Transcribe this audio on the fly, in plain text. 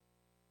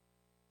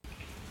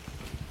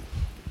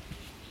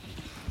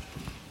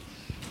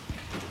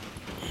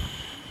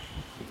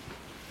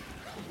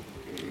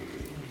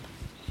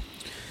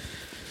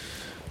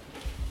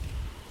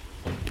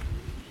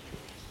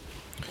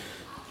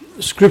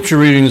The scripture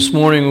reading this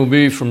morning will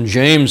be from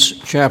James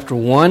chapter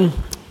 1.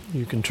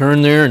 You can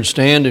turn there and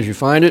stand as you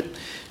find it.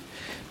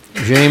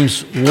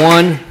 James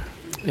 1,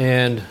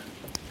 and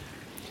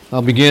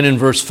I'll begin in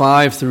verse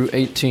 5 through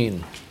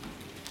 18.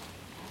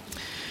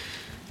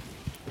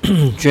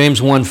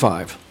 James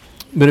 1:5.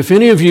 But if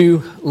any of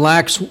you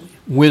lacks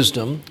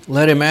wisdom,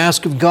 let him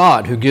ask of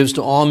God, who gives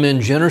to all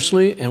men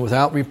generously and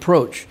without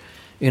reproach,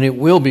 and it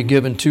will be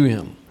given to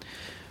him.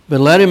 But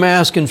let him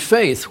ask in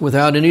faith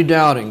without any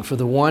doubting, for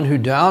the one who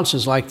doubts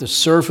is like the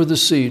surf of the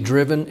sea,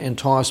 driven and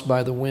tossed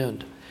by the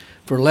wind.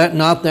 For let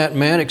not that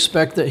man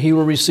expect that he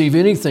will receive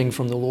anything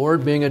from the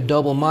Lord, being a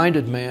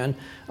double-minded man,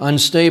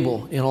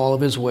 unstable in all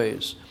of his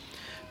ways.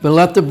 But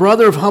let the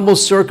brother of humble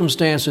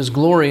circumstances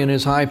glory in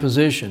his high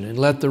position, and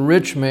let the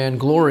rich man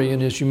glory in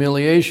his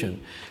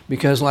humiliation,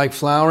 because like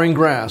flowering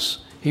grass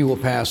he will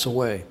pass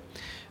away.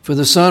 For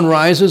the sun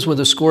rises with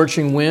a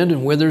scorching wind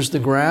and withers the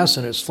grass,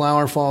 and its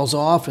flower falls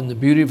off, and the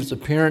beauty of its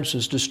appearance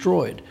is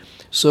destroyed.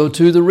 So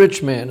too the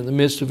rich man in the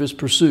midst of his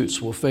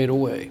pursuits will fade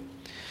away.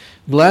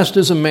 Blessed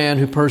is a man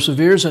who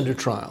perseveres under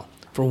trial,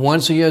 for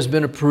once he has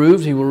been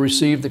approved, he will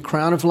receive the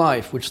crown of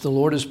life which the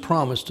Lord has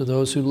promised to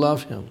those who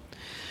love him.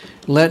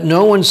 Let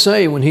no one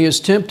say when he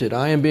is tempted,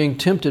 I am being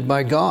tempted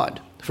by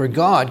God, for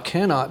God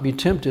cannot be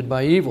tempted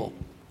by evil,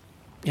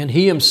 and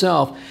he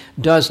himself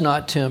does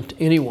not tempt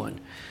anyone.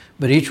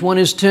 But each one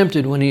is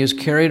tempted when he is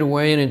carried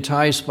away and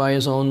enticed by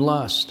his own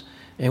lust.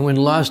 And when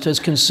lust has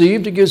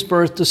conceived, it gives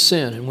birth to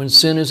sin. And when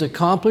sin is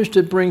accomplished,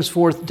 it brings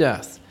forth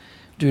death.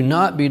 Do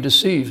not be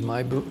deceived,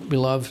 my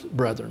beloved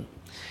brethren.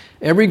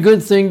 Every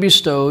good thing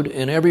bestowed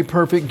and every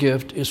perfect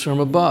gift is from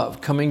above,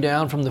 coming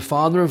down from the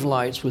Father of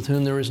lights, with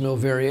whom there is no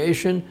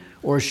variation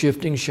or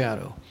shifting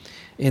shadow.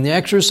 In the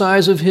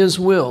exercise of his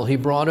will, he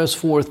brought us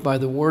forth by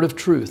the word of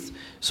truth,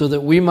 so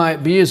that we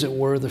might be, as it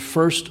were, the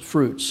first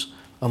fruits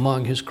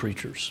among his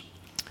creatures.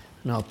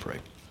 And I'll pray.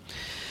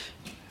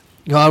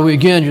 God, we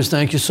again just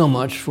thank you so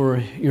much for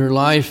your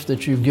life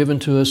that you've given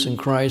to us in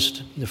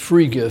Christ, the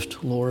free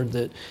gift, Lord,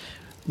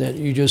 that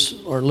you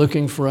just are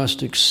looking for us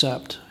to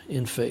accept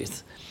in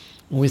faith.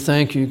 And we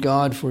thank you,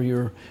 God, for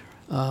your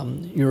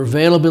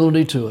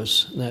availability to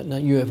us,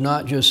 that you have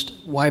not just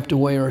wiped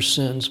away our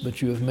sins,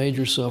 but you have made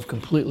yourself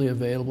completely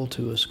available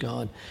to us,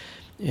 God,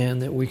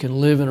 and that we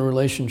can live in a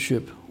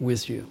relationship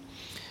with you.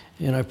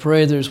 And I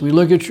pray that as we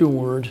look at your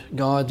word,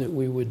 God, that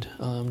we would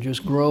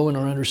just grow in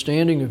our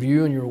understanding of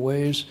you and your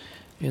ways,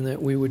 and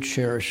that we would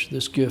cherish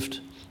this gift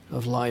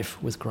of life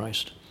with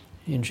Christ.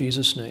 In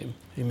Jesus' name,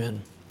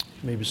 amen.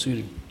 You may be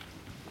seated.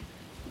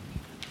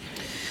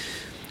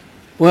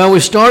 Well,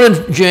 we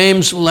started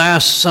James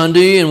last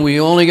Sunday, and we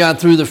only got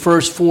through the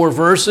first 4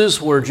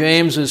 verses where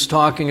James is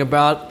talking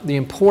about the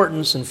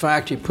importance. In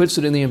fact, he puts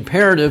it in the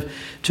imperative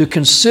to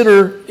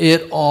consider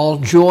it all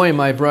joy,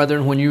 my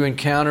brethren, when you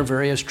encounter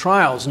various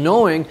trials,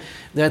 knowing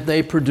that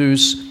they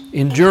produce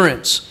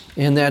endurance.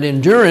 And that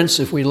endurance,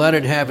 if we let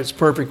it have its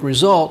perfect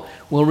result,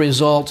 will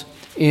result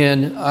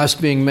in us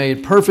being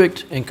made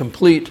perfect and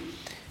complete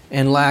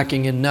and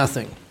lacking in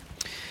nothing.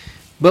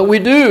 But we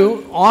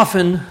do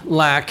often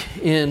lack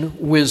in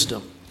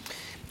wisdom.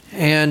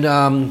 And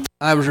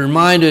I was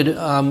reminded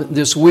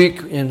this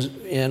week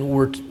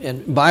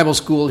in Bible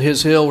school at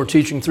His Hill, we're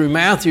teaching through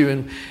Matthew,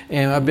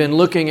 and I've been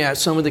looking at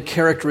some of the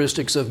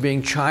characteristics of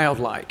being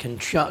childlike. And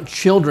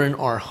children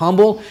are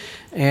humble,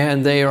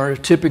 and they are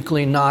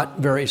typically not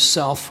very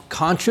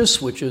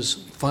self-conscious, which is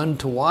fun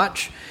to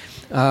watch.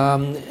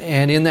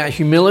 And in that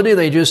humility,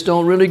 they just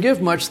don't really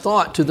give much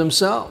thought to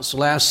themselves.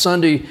 Last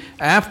Sunday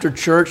after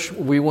church,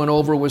 we went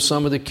over with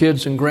some of the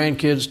kids and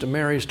grandkids to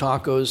Mary's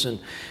Tacos,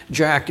 and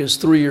Jack is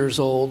 3 years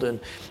old,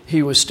 and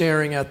he was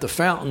staring at the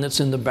fountain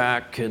that's in the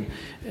back,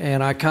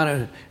 and I kind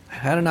of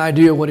had an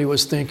idea what he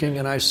was thinking,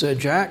 and I said,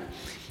 Jack,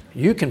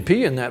 you can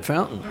pee in that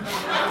fountain.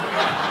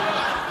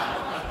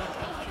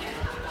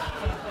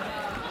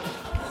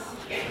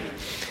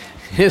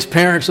 His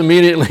parents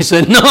immediately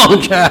said, no,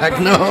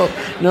 Jack, no.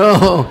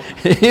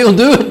 He'll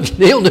do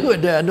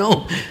it, Dad,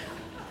 no.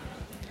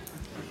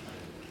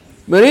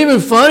 But even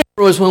funnier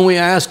was when we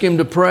asked him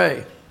to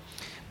pray.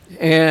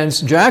 And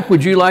Jack,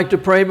 would you like to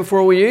pray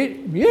before we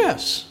eat?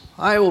 Yes,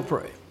 I will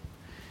pray.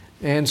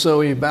 And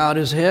so he bowed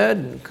his head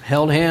and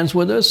held hands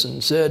with us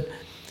and said,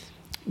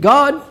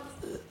 God,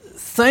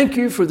 thank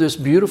you for this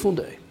beautiful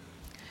day.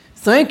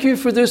 Thank you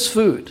for this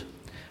food.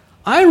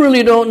 I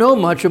really don't know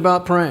much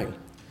about praying.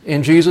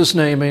 In Jesus'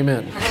 name,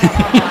 amen.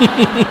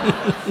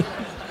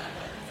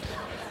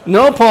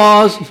 No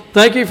pause.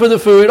 Thank you for the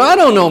food. I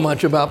don't know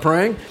much about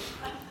praying.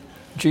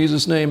 In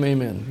Jesus' name,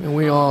 amen. And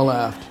we all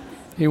laughed.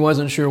 He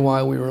wasn't sure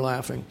why we were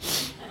laughing.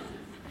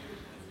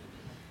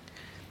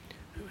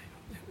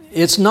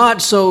 It's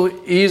not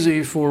so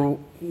easy for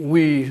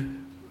we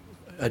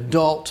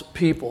adult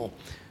people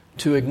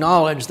to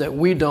acknowledge that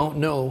we don't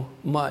know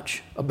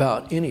much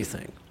about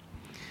anything.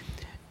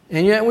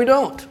 And yet we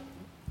don't.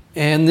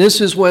 And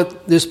this is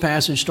what this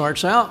passage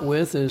starts out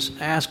with, is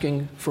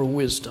asking for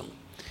wisdom.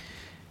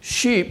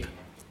 Sheep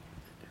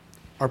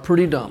are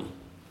pretty dumb.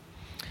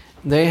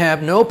 They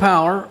have no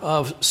power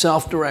of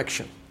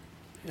self-direction.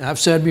 I've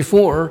said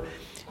before,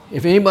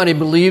 if anybody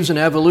believes in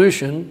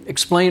evolution,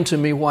 explain to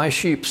me why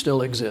sheep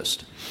still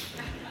exist.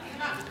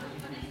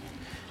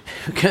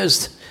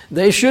 Because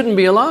they shouldn't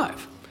be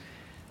alive.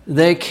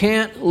 They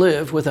can't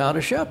live without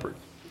a shepherd.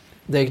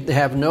 They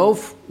have no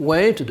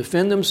way to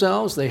defend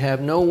themselves. They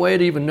have no way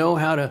to even know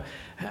how to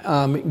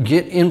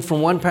get in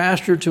from one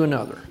pasture to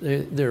another.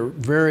 They're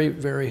very,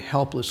 very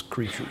helpless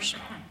creatures.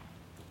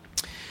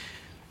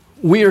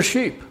 We are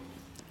sheep.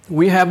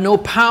 We have no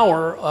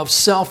power of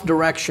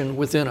self-direction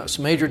within us.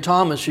 Major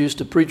Thomas used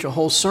to preach a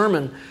whole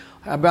sermon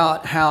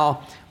about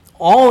how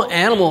all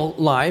animal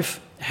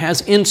life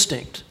has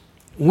instinct.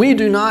 We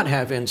do not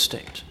have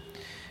instinct.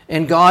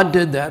 And God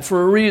did that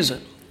for a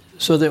reason,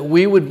 so that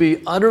we would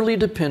be utterly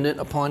dependent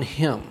upon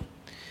Him,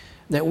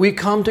 that we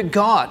come to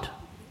God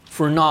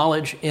for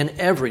knowledge in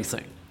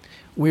everything.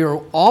 We are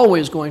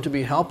always going to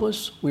be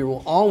helpless. We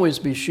will always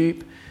be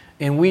sheep,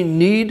 and we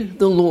need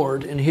the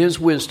Lord and His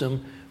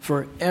wisdom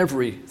for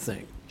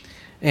everything.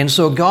 And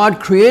so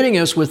God creating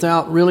us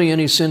without really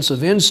any sense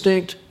of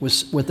instinct,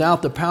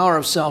 without the power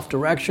of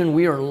self-direction,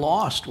 we are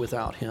lost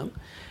without Him.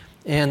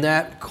 And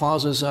that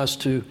causes us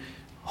to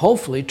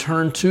hopefully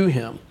turn to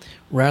Him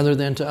rather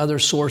than to other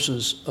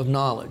sources of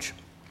knowledge.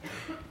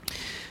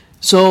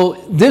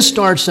 So this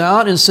starts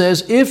out and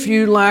says, if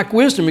you lack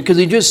wisdom, because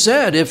he just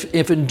said,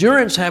 if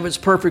endurance have its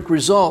perfect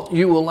result,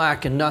 you will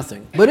lack in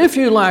nothing. But if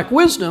you lack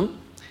wisdom,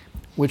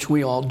 which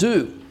we all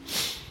do.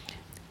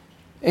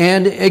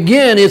 And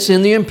again, it's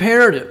in the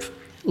imperative.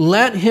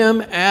 Let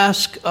him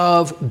ask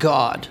of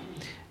God.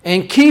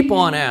 And keep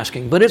on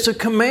asking. But it's a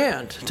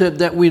command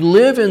that we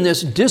live in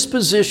this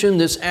disposition,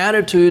 this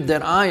attitude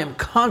that I am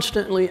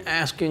constantly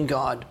asking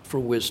God for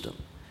wisdom.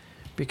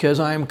 Because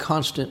I am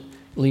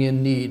constantly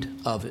in need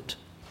of it.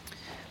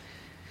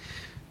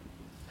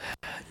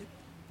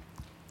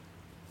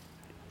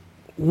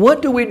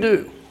 What do we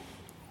do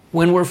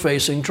when we're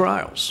facing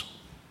trials?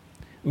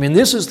 I mean,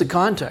 this is the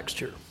context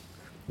here.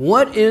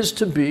 What is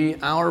to be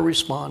our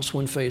response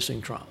when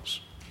facing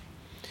trials?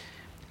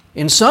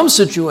 In some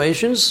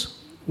situations,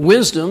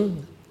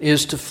 wisdom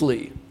is to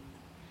flee.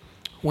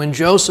 When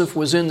Joseph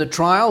was in the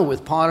trial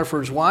with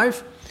Potiphar's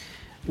wife,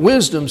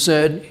 wisdom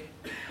said,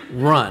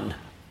 run,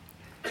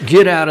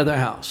 get out of the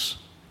house.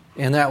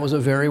 And that was a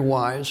very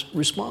wise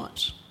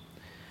response.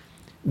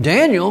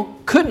 Daniel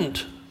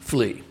couldn't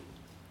flee.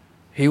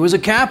 He was a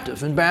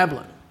captive in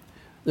Babylon.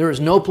 There was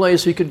no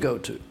place he could go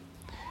to.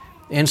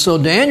 And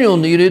so Daniel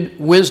needed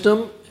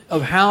wisdom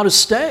of how to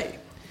stay,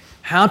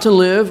 how to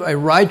live a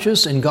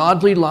righteous and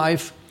godly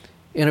life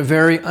in a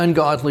very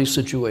ungodly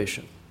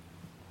situation.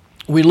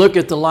 We look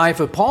at the life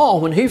of Paul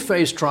when he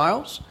faced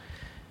trials,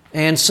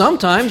 and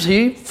sometimes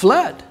he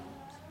fled.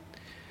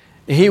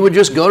 He would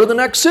just go to the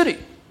next city.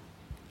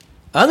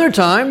 Other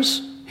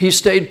times, he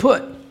stayed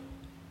put.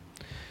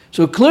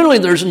 So clearly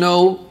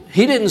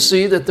he didn't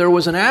see that there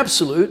was an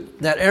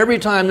absolute, that every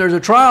time there's a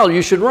trial,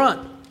 you should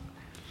run.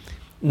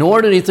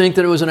 Nor did he think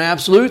that it was an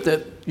absolute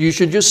that you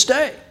should just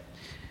stay.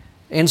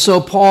 And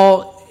so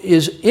Paul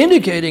is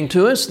indicating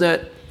to us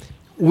that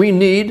we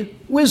need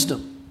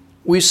wisdom.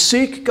 We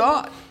seek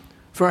God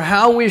for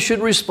how we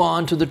should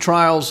respond to the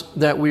trials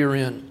that we are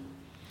in.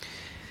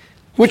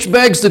 Which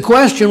begs the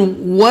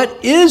question,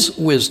 what is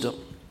wisdom?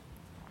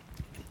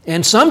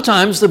 And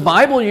sometimes the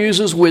Bible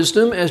uses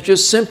wisdom as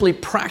just simply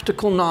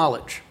practical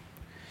knowledge.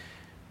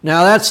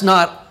 Now that's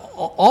not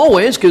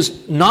always,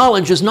 because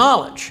knowledge is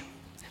knowledge.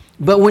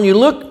 But when you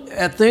look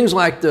at things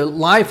like the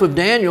life of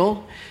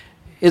Daniel,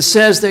 it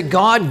says that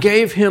God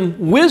gave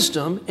him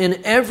wisdom in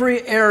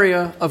every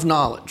area of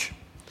knowledge.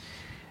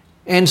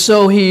 And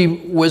so he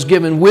was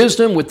given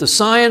wisdom with the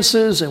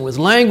sciences and with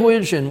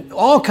language and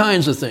all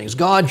kinds of things.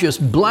 God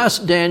just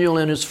blessed Daniel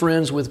and his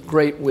friends with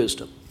great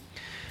wisdom.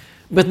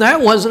 But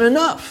that wasn't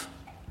enough.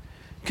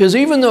 Because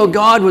even though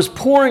God was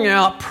pouring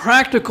out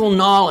practical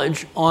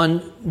knowledge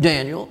on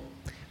Daniel,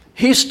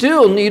 he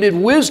still needed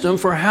wisdom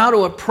for how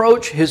to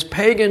approach his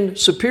pagan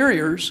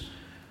superiors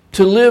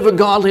to live a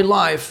godly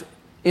life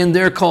in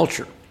their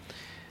culture.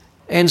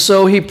 And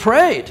so he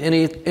prayed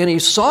and he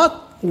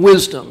sought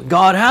wisdom.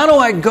 God, how do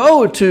I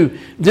go to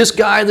this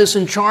guy that's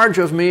in charge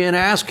of me and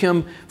ask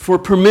him for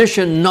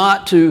permission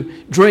not to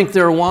drink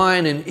their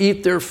wine and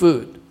eat their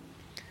food?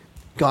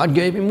 God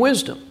gave him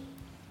wisdom.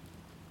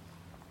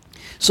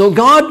 So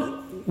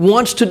God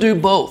wants to do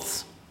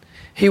both.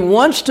 He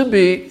wants to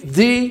be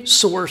the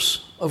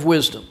source of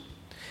wisdom.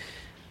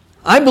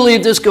 I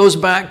believe this goes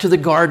back to the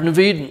Garden of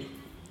Eden.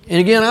 And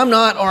again, I'm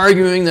not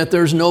arguing that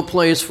there's no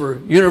place for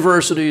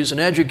universities and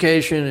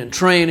education and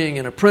training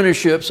and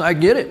apprenticeships. I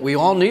get it. We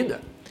all need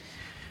that.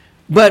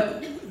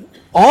 But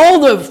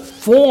all the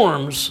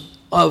forms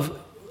of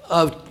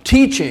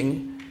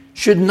teaching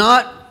should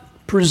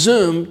not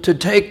presume to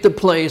take the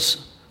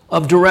place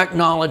of direct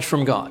knowledge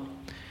from God.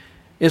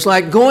 It's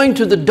like going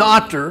to the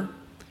doctor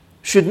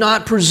should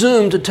not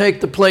presume to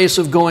take the place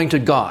of going to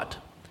God.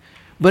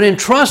 But in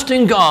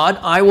trusting God,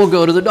 I will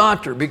go to the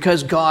doctor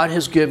because God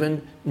has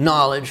given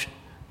knowledge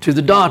to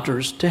the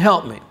doctors to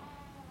help me.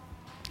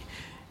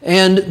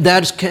 And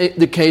that's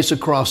the case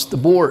across the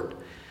board.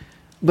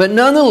 But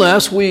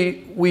nonetheless,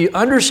 we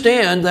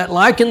understand that,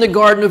 like in the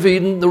Garden of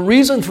Eden, the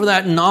reason for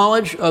that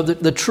knowledge of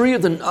the tree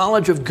of the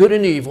knowledge of good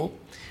and evil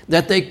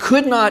that they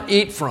could not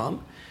eat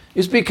from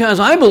is because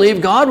I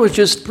believe God was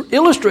just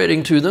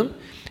illustrating to them,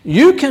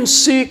 you can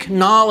seek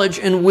knowledge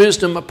and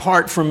wisdom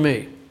apart from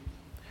me,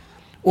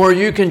 or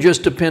you can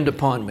just depend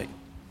upon me.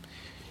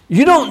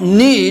 You don't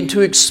need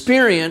to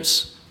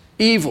experience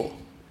evil,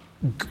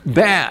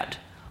 bad.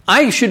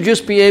 I should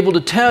just be able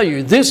to tell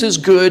you this is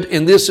good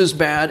and this is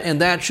bad,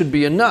 and that should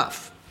be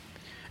enough.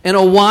 And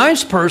a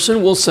wise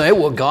person will say,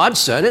 well, God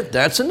said it,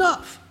 that's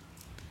enough.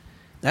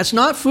 That's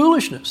not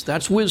foolishness,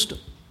 that's wisdom.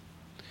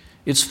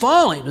 It's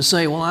folly to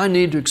say, well, I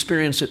need to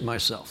experience it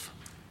myself.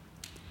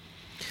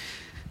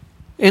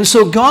 And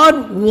so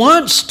God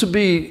wants to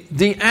be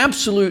the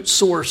absolute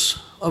source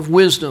of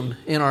wisdom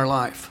in our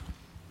life.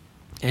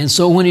 And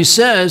so when he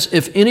says,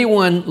 if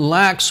anyone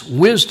lacks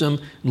wisdom,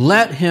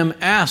 let him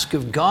ask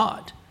of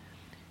God,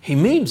 he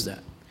means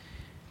that.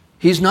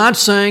 He's not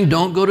saying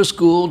don't go to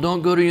school,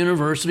 don't go to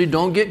university,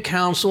 don't get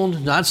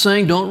counseled, not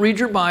saying don't read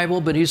your Bible,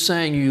 but he's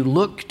saying you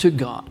look to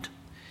God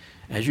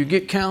as you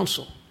get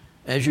counsel.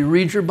 As you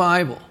read your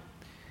Bible,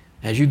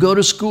 as you go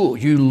to school,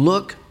 you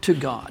look to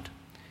God.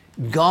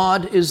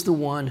 God is the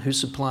one who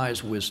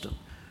supplies wisdom.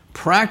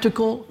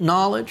 Practical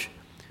knowledge,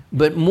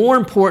 but more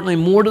importantly,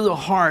 more to the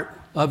heart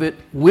of it,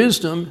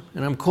 wisdom,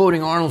 and I'm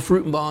quoting Arnold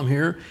Fruchtenbaum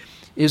here,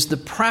 is the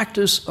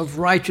practice of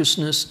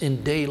righteousness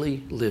in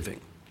daily living.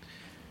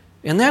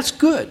 And that's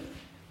good.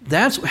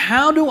 That's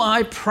how do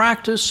I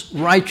practice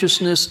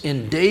righteousness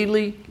in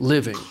daily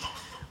living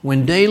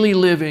when daily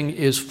living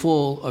is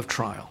full of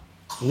trial?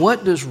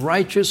 What does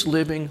righteous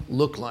living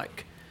look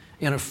like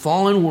in a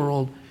fallen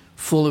world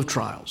full of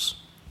trials?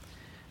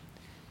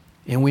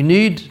 And we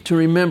need to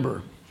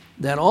remember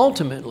that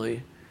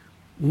ultimately,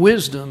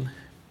 wisdom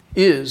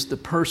is the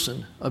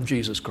person of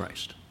Jesus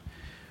Christ.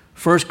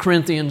 1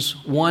 Corinthians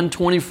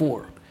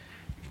 1:24,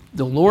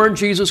 the Lord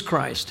Jesus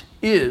Christ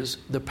is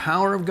the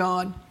power of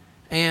God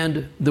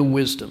and the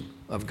wisdom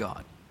of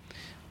God.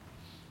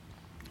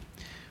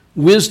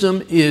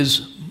 Wisdom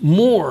is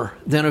more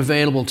than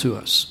available to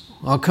us.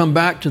 I'll come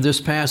back to this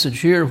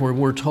passage here where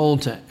we're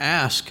told to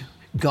ask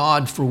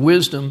God for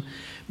wisdom,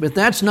 but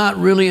that's not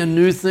really a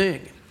new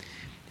thing.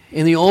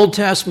 In the Old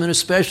Testament,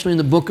 especially in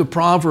the book of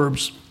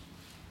Proverbs,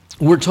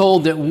 we're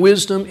told that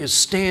wisdom is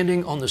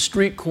standing on the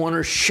street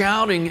corner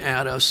shouting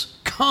at us,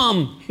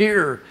 come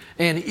here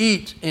and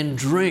eat and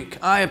drink.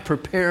 I have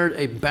prepared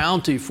a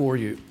bounty for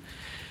you.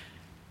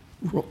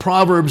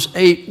 Proverbs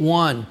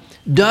 8:1.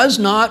 Does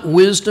not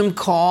wisdom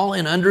call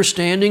and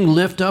understanding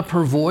lift up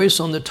her voice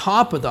on the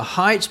top of the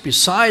heights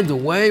beside the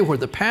way where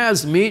the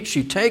paths meet?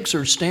 She takes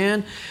her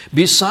stand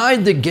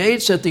beside the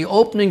gates at the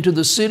opening to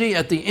the city,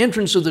 at the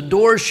entrance of the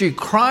doors. She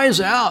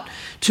cries out,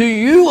 to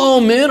you, O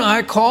men,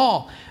 I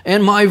call,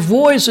 and my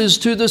voice is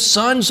to the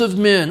sons of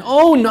men.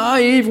 O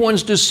naive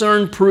ones,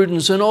 discern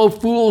prudence, and O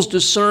fools,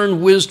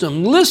 discern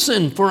wisdom.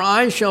 Listen, for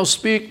I shall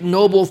speak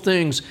noble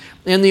things,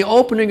 and the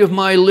opening of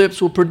my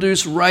lips will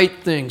produce right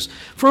things.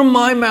 For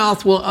my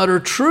mouth will utter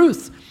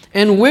truth,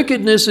 and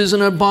wickedness is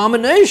an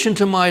abomination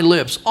to my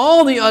lips.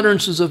 All the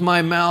utterances of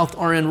my mouth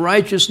are in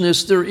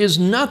righteousness. There is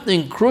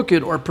nothing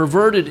crooked or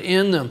perverted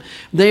in them.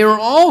 They are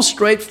all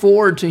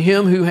straightforward to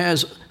him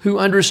who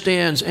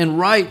understands, and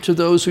right to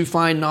those who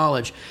find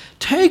knowledge.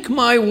 Take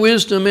my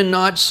wisdom and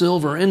not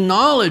silver, and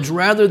knowledge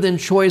rather than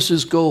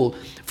choicest gold.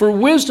 For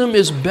wisdom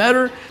is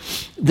better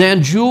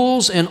than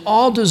jewels, and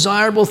all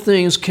desirable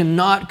things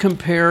cannot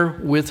compare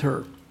with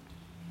her.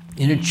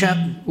 In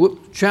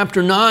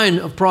chapter 9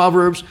 of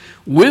Proverbs,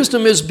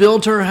 wisdom has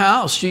built her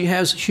house. She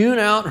has hewn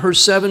out her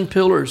 7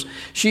 pillars.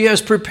 She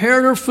has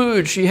prepared her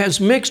food. She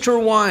has mixed her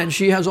wine.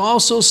 She has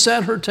also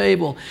set her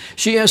table.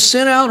 She has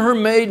sent out her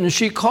maidens.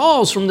 She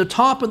calls from the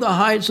top of the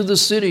heights of the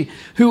city.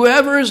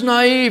 Whoever is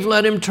naive,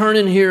 let him turn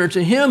and hear.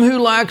 To him who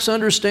lacks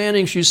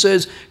understanding, she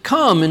says,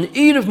 come and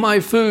eat of my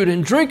food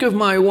and drink of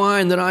my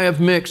wine that I have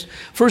mixed.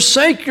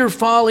 Forsake your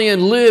folly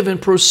and live and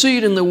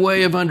proceed in the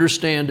way of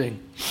understanding.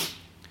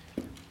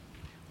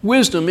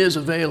 Wisdom is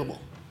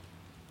available.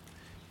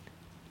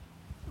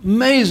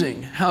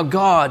 Amazing how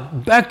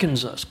God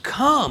beckons us.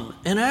 Come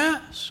and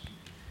ask.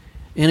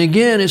 And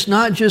again, it's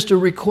not just a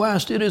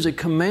request, it is a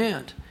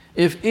command.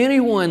 If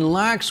anyone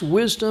lacks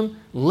wisdom,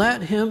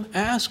 let him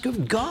ask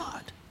of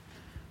God,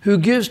 who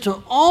gives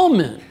to all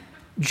men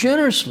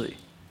generously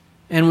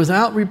and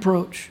without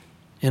reproach,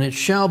 and it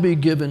shall be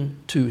given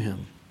to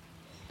him.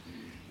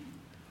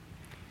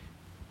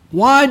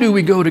 Why do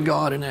we go to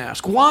God and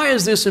ask? Why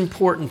is this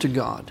important to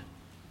God?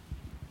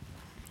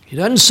 He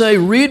doesn't say,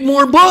 read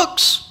more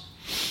books,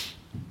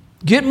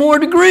 get more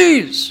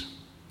degrees.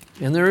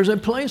 And there is a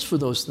place for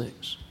those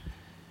things.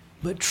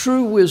 But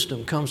true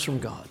wisdom comes from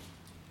God.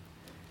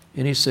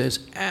 And he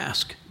says,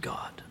 ask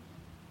God.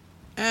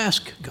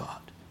 Ask God.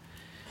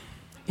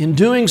 In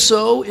doing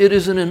so, it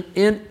is an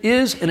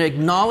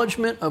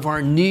acknowledgement of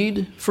our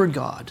need for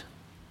God.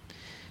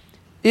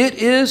 It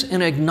is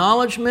an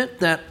acknowledgement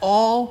that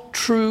all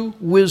true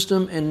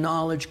wisdom and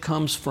knowledge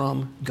comes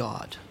from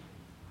God.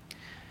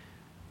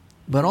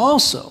 but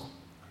also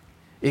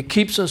it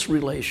keeps us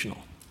relational.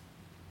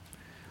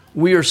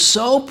 We are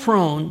so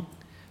prone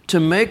to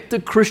make the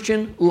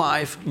Christian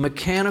life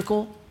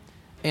mechanical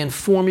and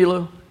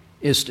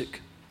formulaistic.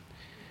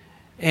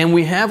 And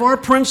we have our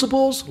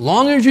principles.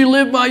 Long as you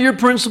live by your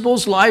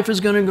principles, life is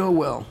going to go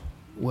well.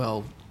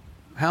 Well,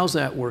 how's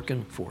that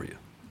working for you?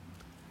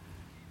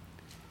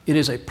 It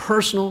is a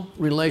personal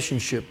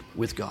relationship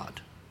with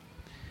God.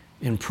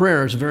 And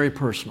prayer is very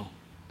personal.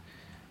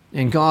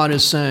 And God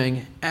is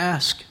saying,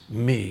 ask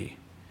me.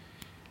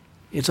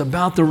 It's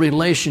about the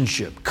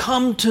relationship.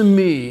 Come to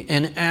me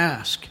and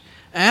ask.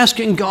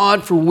 Asking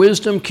God for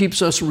wisdom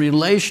keeps us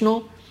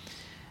relational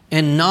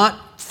and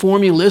not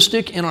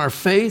formalistic in our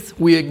faith.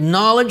 We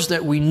acknowledge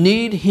that we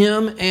need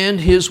Him and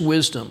His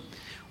wisdom.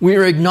 We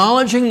are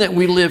acknowledging that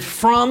we live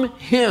from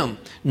Him,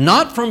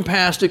 not from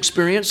past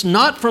experience,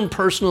 not from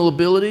personal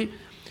ability,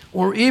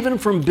 or even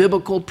from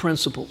biblical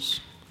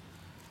principles.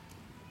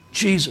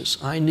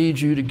 Jesus, I need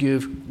you to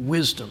give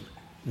wisdom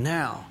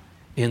now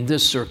in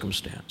this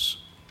circumstance.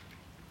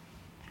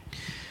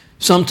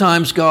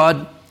 Sometimes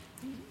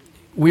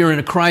we are in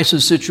a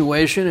crisis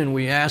situation and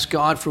we ask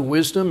God for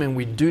wisdom and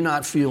we do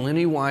not feel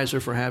any wiser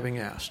for having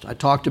asked. I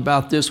talked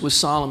about this with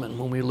Solomon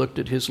when we looked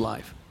at his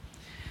life.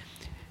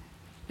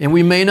 And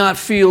we may not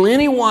feel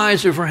any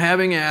wiser for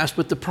having asked,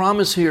 but the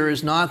promise here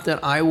is not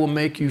that I will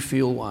make you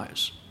feel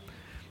wise.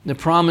 The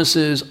promise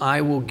is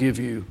I will give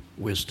you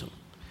wisdom.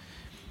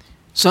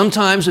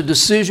 Sometimes a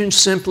decision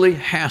simply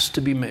has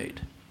to be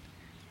made.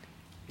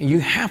 And you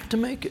have to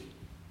make it.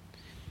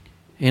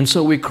 And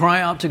so we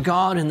cry out to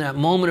God in that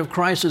moment of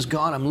crisis,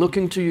 God, I'm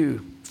looking to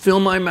you. Fill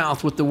my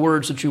mouth with the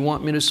words that you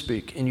want me to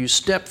speak. And you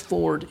step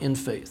forward in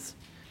faith.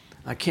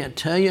 I can't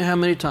tell you how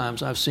many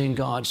times I've seen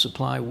God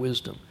supply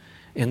wisdom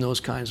in those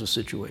kinds of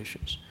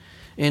situations.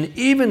 And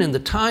even in the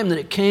time that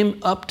it came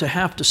up to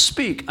have to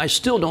speak, I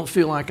still don't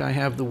feel like I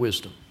have the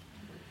wisdom.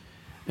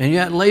 And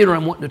yet later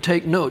I'm wanting to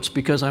take notes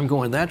because I'm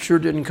going, that sure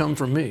didn't come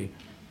from me.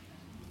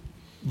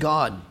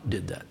 God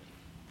did that.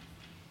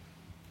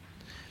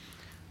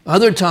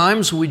 Other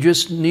times we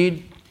just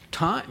need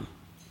time.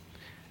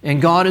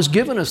 And God has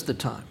given us the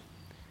time.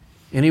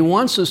 And He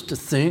wants us to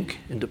think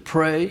and to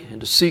pray and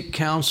to seek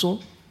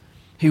counsel.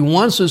 He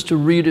wants us to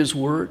read His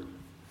Word.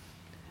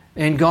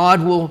 And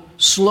God will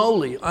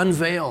slowly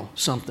unveil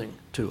something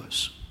to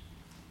us.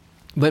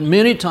 But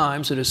many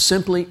times it is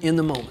simply in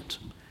the moment.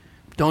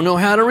 Don't know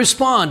how to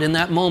respond in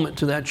that moment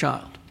to that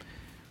child.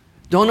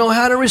 Don't know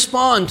how to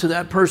respond to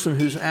that person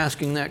who's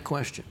asking that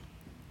question.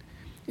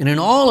 And in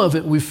all of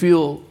it we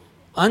feel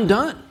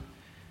undone,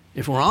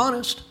 if we're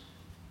honest,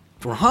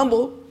 if we're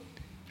humble,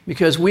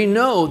 because we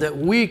know that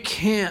we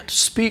can't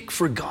speak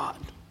for God.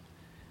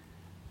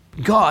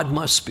 God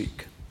must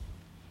speak.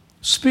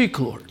 Speak,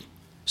 Lord.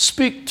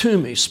 Speak to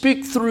me.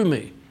 Speak through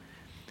me.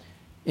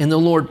 And the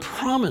Lord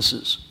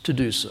promises to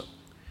do so.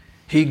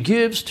 He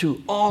gives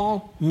to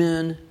all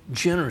men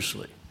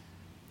generously.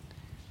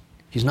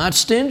 He's not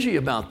stingy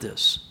about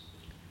this.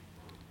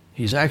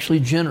 He's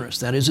actually generous.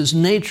 That is His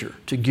nature,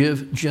 to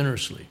give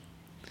generously.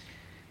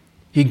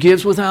 He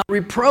gives without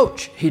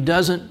reproach. He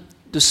doesn't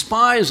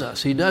despise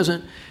us. He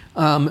doesn't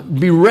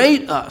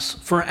berate us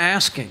for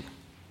asking.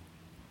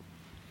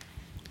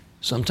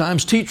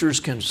 Sometimes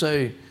teachers can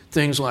say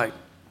things like,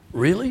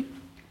 really?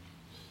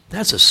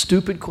 That's a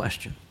stupid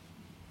question.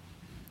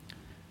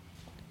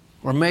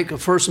 Or make a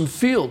person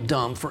feel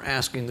dumb for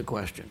asking the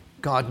question.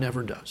 God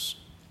never does.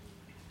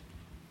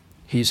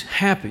 He's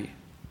happy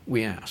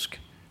we ask.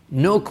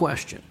 No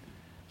question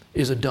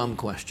is a dumb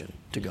question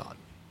to God.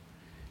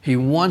 He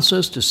wants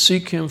us to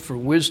seek Him for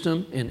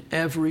wisdom in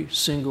every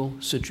single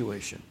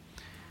situation.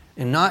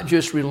 And not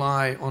just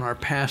rely on our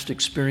past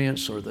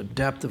experience or the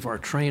depth of our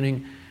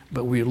training,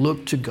 but we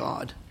look to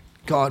God.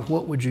 God,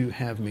 what would you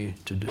have me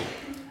to do?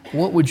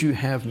 What would you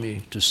have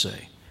me to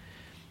say?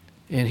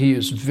 And He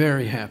is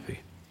very happy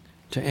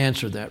to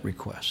answer that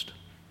request.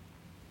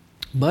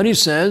 But He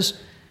says,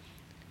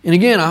 and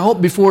again, I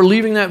hope before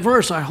leaving that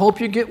verse, I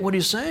hope you get what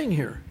He's saying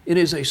here. It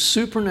is a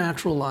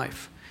supernatural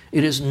life.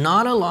 It is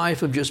not a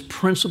life of just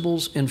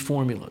principles and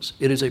formulas.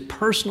 It is a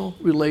personal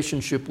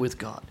relationship with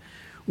God.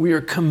 We are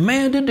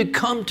commanded to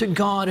come to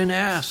God and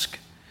ask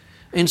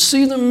and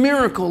see the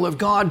miracle of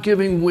God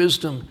giving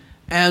wisdom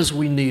as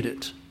we need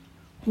it.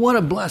 What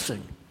a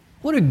blessing.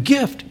 What a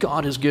gift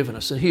God has given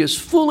us. And He is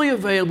fully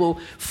available,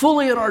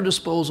 fully at our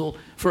disposal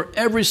for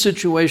every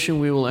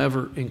situation we will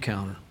ever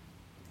encounter.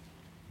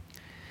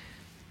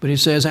 But He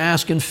says,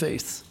 ask in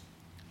faith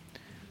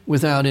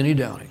without any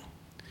doubting.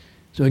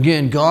 So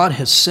again, God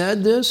has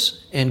said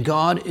this, and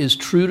God is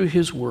true to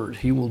His word.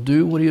 He will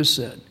do what He has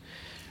said.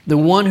 The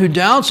one who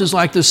doubts is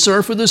like the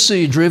surf of the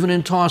sea, driven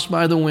and tossed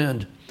by the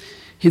wind.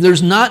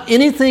 There's not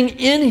anything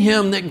in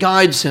him that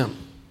guides him.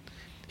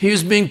 He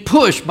is being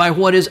pushed by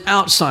what is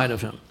outside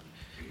of him,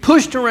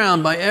 pushed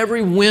around by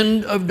every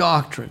wind of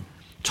doctrine,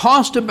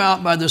 tossed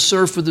about by the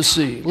surf of the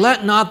sea.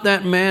 Let not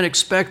that man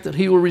expect that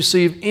he will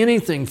receive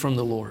anything from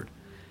the Lord.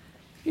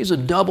 He's a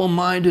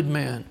double-minded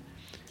man,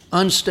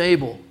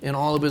 unstable in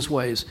all of his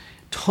ways,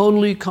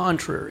 totally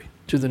contrary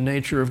to the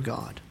nature of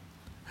God.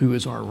 who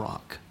is our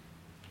rock.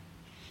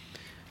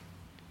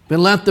 But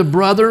let the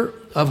brother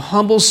of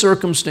humble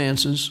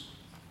circumstances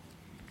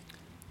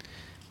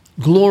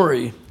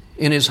glory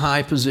in his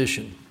high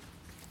position,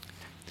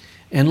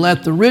 and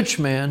let the rich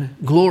man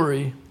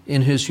glory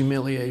in his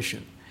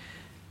humiliation.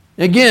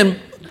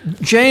 Again,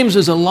 James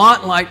is a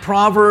lot like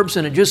Proverbs,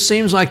 and it just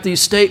seems like these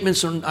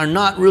statements are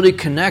not really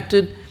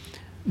connected,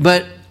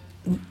 but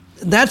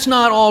that's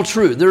not all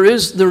true.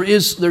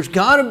 There's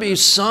got to be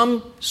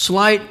some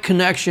slight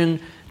connection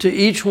to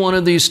each one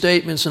of these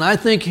statements, and I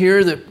think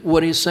here that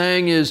what he's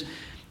saying is,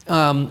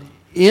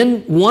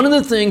 in one of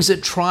the things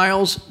that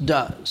trials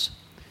does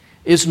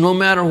is no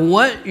matter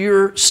what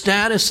your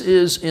status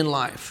is in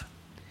life,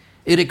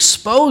 it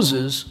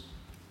exposes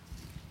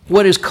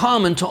what is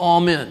common to all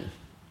men.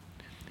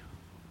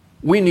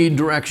 We need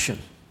direction.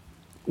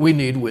 We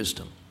need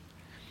wisdom.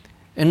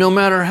 And no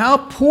matter how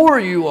poor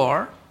you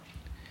are,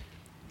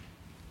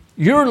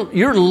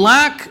 your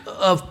lack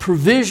of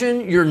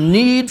provision, your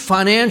need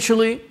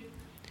financially,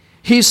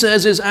 he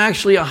says, is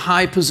actually a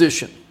high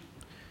position.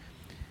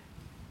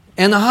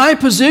 And the high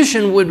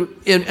position would,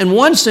 in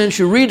one sense,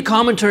 you read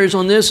commentaries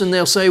on this and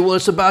they'll say, well,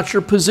 it's about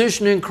your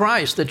position in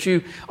Christ, that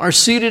you are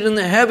seated in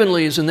the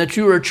heavenlies and that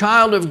you are a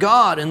child of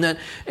God and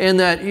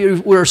that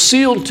you were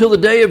sealed till the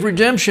day of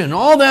redemption.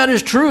 All that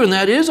is true, and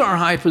that is our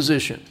high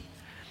position.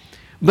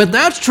 But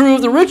that's true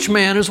of the rich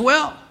man as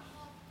well.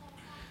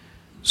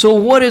 So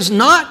what is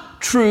not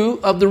true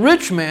of the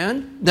rich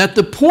man that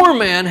the poor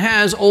man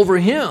has over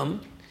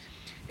him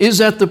is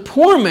that the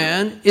poor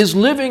man is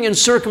living in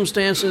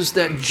circumstances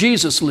that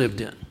Jesus lived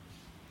in.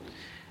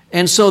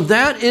 And so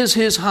that is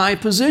his high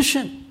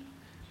position,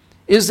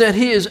 is that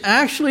he is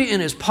actually in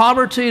his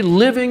poverty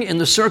living in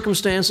the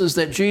circumstances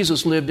that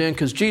Jesus lived in,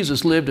 because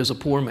Jesus lived as a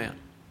poor man.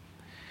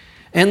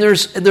 And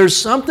there's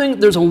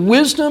a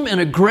wisdom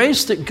and a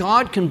grace that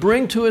God can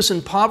bring to us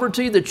in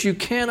poverty that you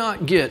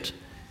cannot get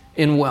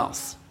in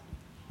wealth.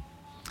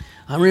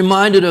 I'm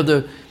reminded of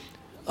the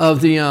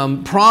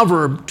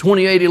Proverb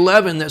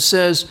 28:11 that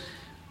says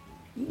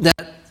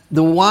that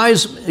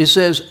it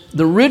says,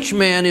 the rich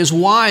man is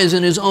wise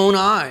in his own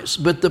eyes,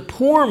 but the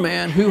poor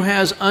man who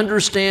has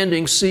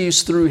understanding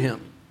sees through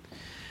him.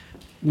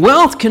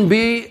 Wealth can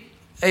be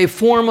a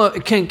form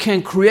of,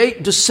 can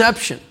create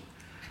deception.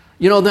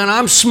 That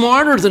I'm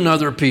smarter than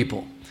other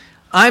people.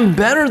 I'm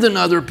better than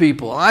other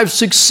people. I've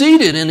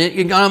succeeded, and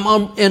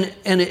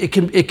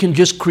it can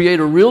just create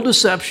a real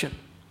deception.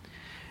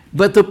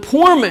 But the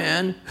poor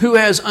man who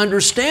has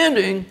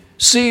understanding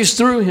sees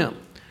through him.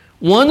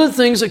 One of the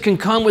things that can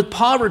come with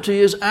poverty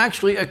is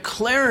actually a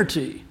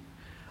clarity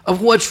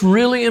of what's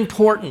really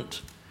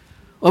important,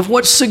 of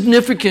what's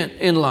significant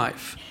in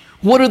life.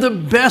 What are the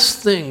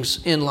best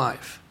things in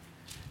life?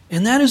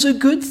 And that is a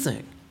good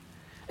thing.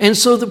 And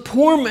so the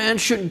poor man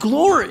should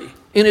glory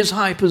in his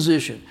high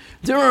position.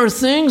 There are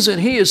things that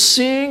he is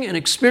seeing and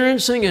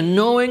experiencing and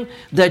knowing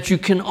that you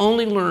can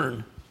only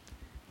learn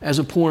as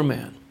a poor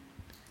man.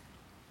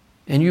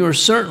 And you are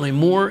certainly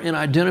more in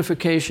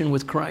identification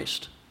with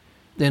Christ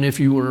than if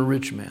you were a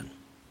rich man.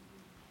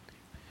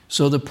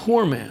 So the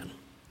poor man,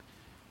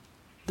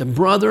 the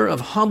brother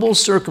of humble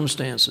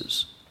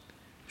circumstances,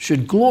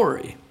 should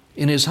glory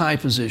in his high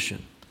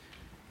position.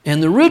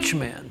 And the rich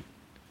man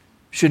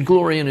should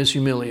glory in his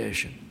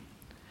humiliation.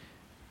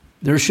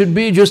 There should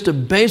be just a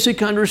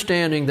basic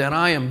understanding that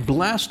I am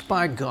blessed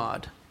by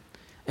God,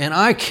 and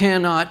I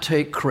cannot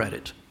take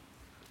credit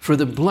for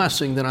the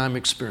blessing that I'm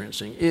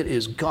experiencing. It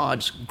is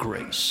God's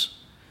grace.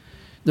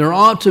 There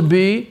ought to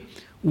be,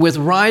 with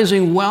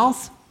rising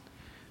wealth,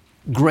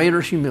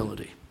 greater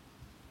humility.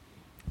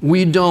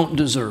 We don't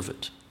deserve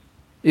it.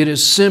 It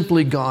is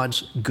simply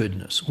God's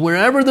goodness.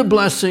 Wherever the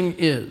blessing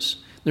is,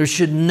 there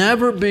should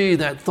never be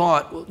that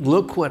thought,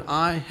 look what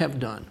I have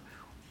done.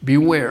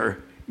 Beware,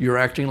 you're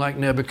acting like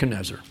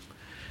Nebuchadnezzar,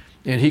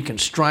 and he can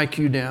strike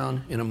you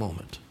down in a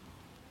moment.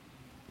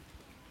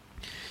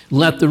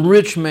 Let the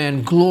rich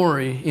man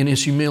glory in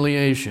his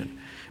humiliation,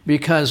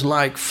 because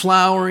like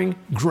flowering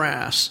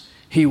grass,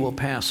 he will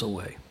pass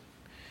away.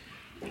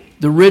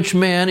 The rich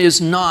man is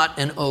not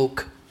an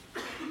oak.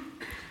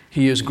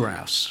 He is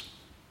grass.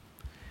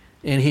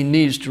 And he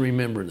needs to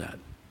remember that.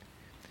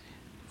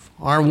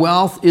 Our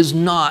wealth is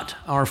not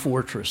our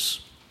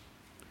fortress.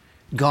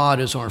 God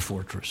is our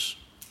fortress.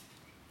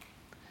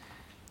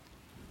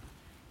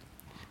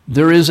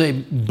 There is a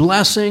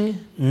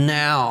blessing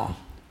now.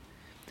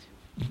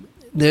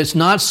 It's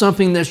not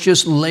something that's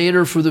just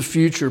later for the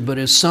future, but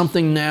is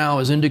something now,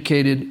 as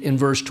indicated in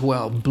verse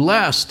 12.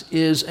 Blessed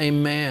is a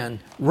man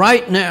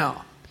right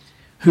now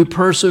who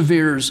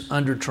perseveres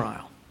under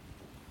trial.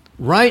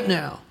 Right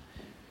now,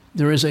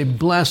 there is a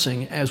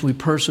blessing as we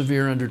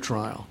persevere under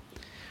trial.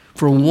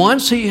 For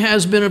once he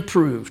has been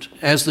approved,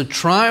 as the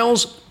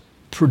trials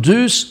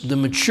produce the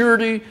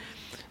maturity,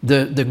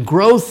 the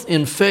growth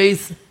in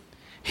faith,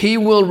 he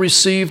will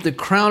receive the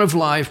crown of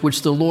life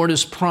which the Lord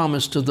has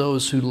promised to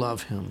those who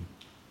love him.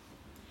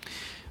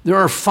 There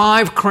are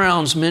 5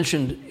 crowns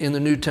mentioned in the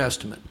New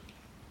Testament.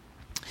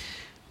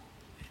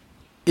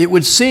 it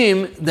would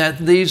seem that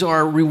these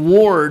are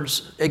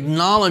rewards,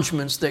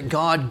 acknowledgments that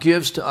God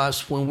gives to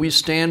us when we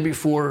stand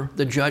before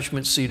the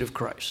judgment seat of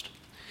Christ.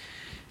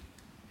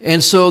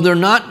 And so they're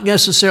not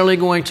necessarily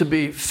going to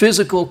be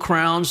physical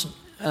crowns.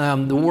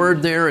 The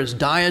word there is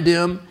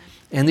diadem,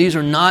 and these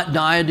are not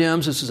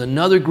diadems. This is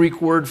another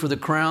Greek word for the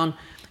crown.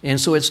 And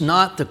so it's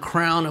not the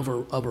crown of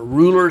a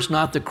ruler. It's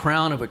not the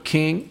crown of a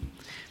king.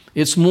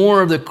 It's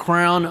more of the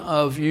crown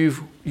of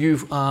you've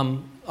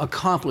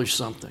accomplished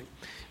something,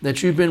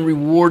 that you've been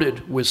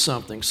rewarded with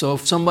something. So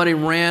if somebody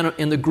ran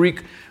in the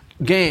Greek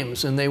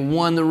games and they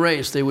won the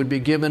race, they would be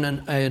given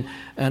a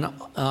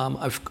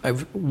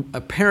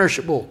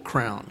perishable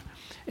crown.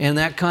 And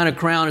that kind of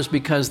crown is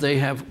because they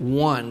have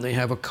won, they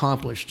have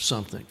accomplished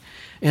something.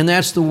 And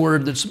that's the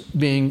word that's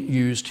being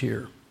used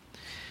here.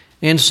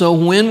 And so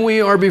when we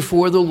are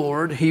before the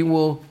Lord, He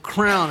will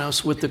crown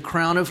us with the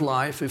crown of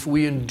life if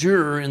we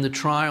endure in the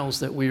trials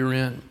that we are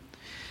in.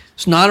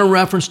 It's not a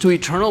reference to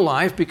eternal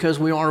life because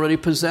we already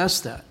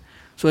possess that.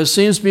 So it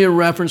seems to be a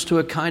reference to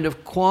a kind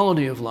of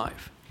quality of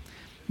life.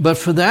 But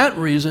for that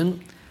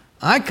reason,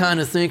 I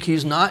kind of think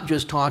He's not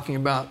just talking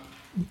about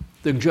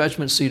the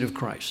judgment seat of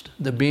Christ,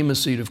 the bema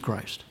seat of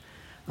Christ.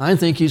 I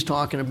think He's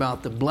talking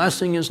about the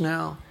blessing is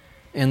now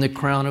and the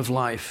crown of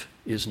life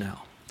is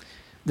now.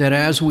 That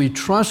as we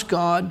trust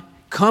God,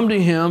 come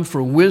to Him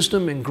for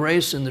wisdom and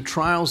grace in the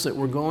trials that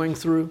we're going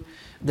through,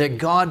 that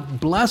God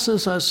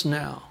blesses us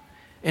now,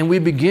 and we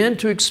begin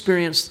to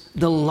experience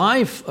the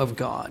life of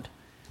God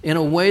in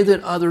a way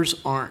that others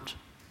aren't,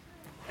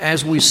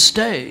 as we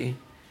stay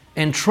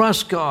and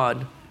trust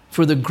God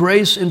for the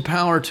grace and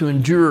power to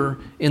endure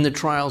in the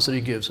trials that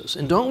He gives us.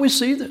 And don't we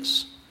see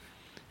this?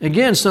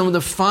 Again, some of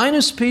the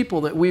finest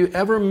people that we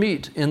ever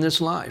meet in this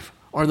life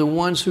are the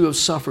ones who have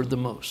suffered the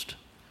most.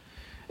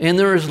 And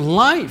there is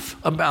life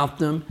about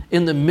them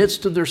in the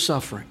midst of their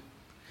suffering.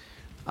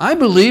 I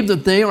believe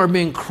that they are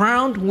being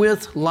crowned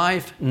with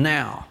life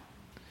now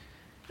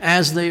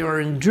as they are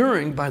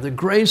enduring by the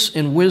grace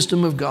and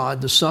wisdom of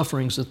God the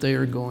sufferings that they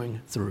are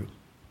going through.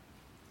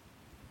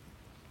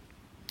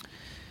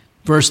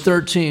 Verse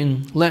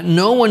 13, let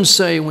no one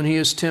say when he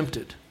is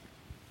tempted.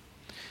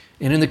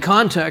 And in the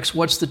context,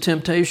 what's the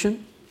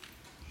temptation?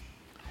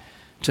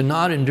 To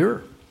not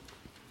endure.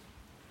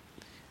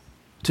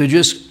 To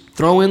just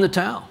throw in the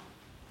towel.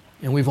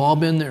 And we've all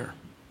been there.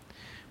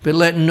 But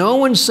let no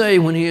one say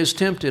when he is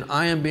tempted,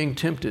 I am being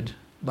tempted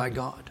by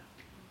God.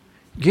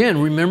 Again,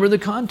 remember the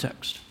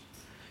context.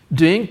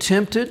 Being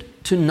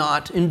tempted to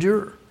not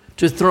endure,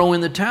 to throw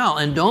in the towel.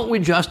 And don't we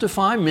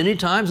justify many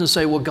times and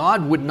say, well,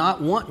 God would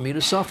not want me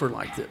to suffer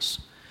like this.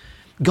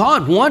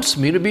 God wants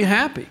me to be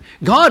happy.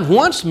 God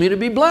wants me to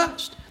be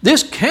blessed.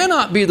 This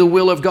cannot be the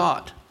will of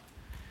God.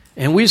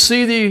 And we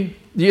see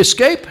the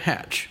escape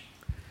hatch.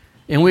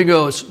 And we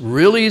go, it's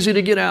real easy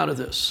to get out of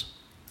this.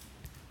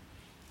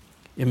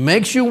 It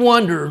makes you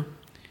wonder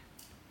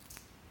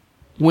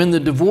when the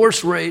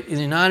divorce rate in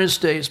the United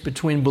States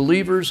between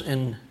believers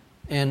and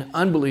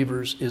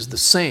unbelievers is the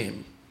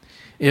same.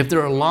 If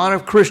there are a lot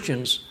of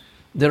Christians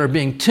that are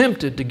being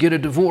tempted to get a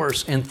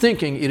divorce and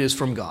thinking it is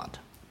from God,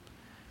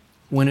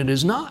 when it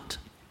is not.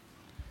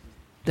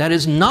 That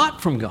is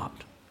not from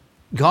God.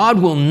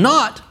 God will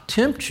not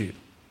tempt you,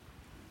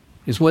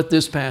 is what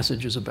this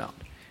passage is about.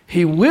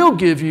 He will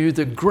give you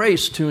the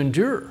grace to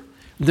endure,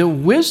 the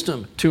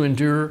wisdom to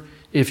endure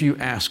if you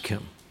ask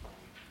Him.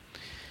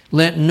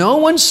 Let no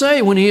one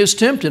say when he is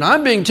tempted,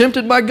 I'm being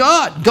tempted by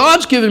God.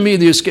 God's given me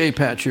the escape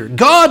hatch here.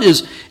 God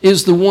is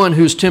the one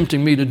who's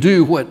tempting me to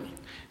do what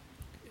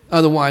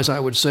otherwise I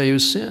would say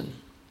is sin.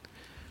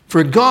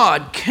 For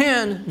God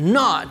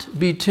cannot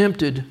be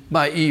tempted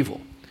by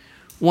evil.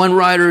 One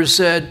writer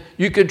said,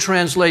 you could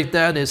translate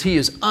that as He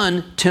is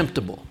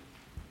untemptable.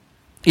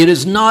 It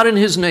is not in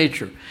His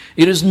nature.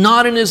 It is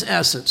not in His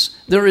essence.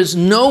 There is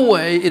no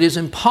way, it is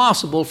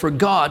impossible for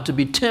God to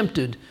be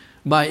tempted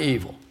by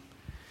evil.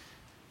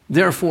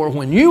 Therefore,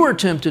 when you are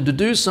tempted to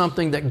do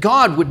something that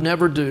God would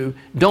never do,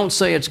 don't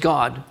say it's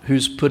God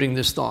who's putting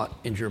this thought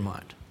in your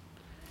mind.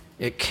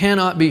 It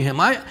cannot be Him.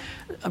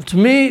 To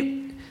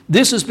me,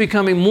 this is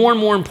becoming more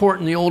and more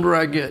important the older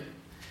I get.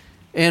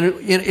 And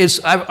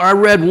I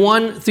read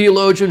one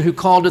theologian who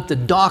called it the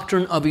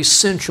doctrine of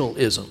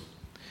essentialism.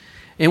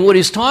 And what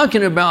he's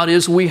talking about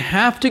is we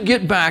have to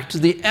get back to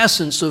the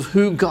essence of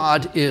who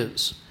God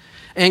is.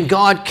 And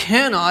God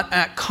cannot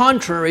act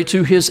contrary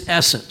to His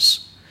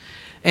essence.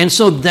 And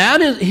so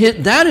that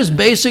is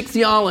basic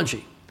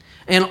theology.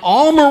 And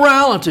all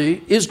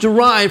morality is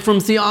derived from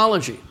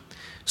theology.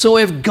 So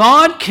if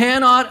God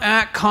cannot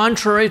act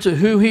contrary to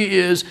who He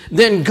is,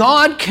 then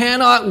God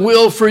cannot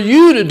will for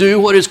you to do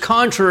what is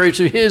contrary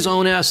to His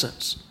own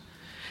essence.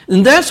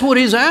 And that's what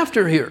He's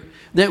after here.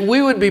 That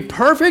we would be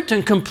perfect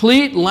and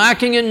complete,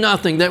 lacking in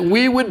nothing. That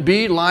we would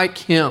be like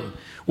Him.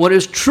 What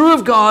is true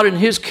of God and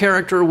His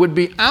character would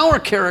be our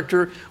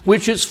character,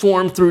 which is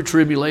formed through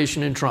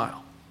tribulation and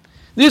trial.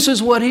 This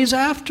is what He's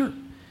after.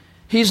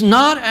 He's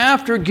not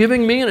after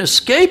giving me an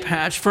escape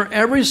hatch for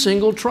every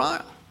single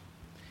trial.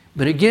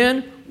 But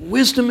again,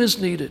 wisdom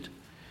is needed.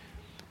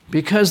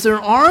 Because there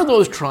are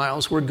those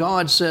trials where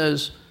God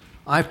says,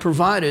 I've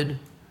provided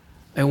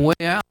a way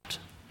out.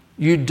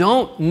 You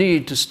don't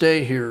need to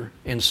stay here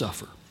and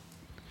suffer.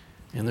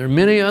 And there are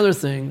many other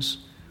things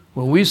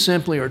where we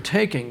simply are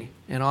taking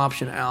an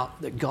option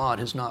out that God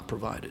has not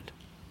provided.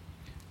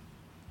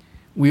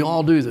 We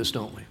all do this,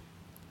 don't we?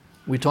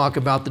 We talk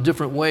about the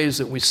different ways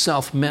that we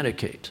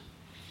self-medicate,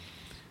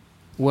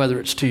 whether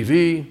it's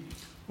TV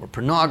or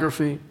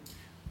pornography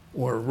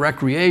or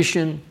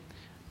recreation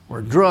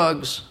or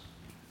drugs.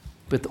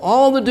 But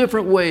all the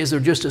different ways, they're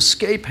just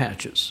escape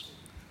hatches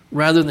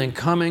rather than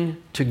coming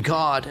to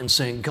God and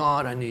saying,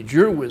 God, I need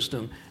your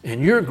wisdom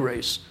and your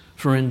grace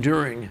for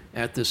enduring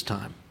at this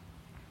time.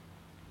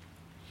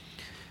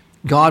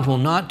 God will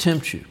not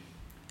tempt you,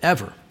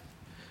 ever,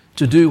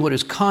 to do what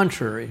is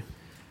contrary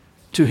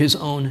to his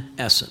own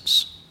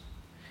essence.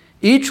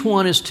 Each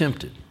one is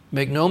tempted,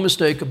 make no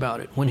mistake about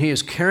it, when he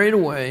is carried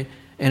away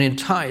and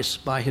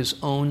enticed by his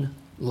own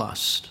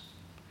lust.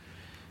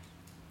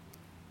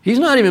 He's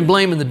not even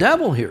blaming the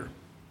devil here.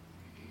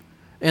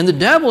 And the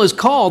devil is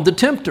called the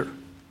tempter.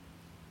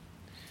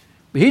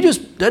 But he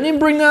just doesn't even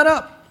bring that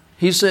up.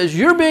 He says,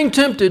 you're being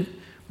tempted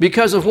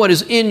because of what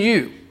is in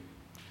you.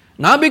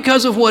 Not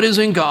because of what is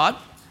in God.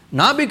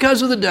 Not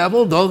because of the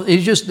devil, though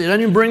he doesn't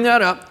even bring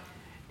that up.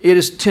 It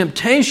is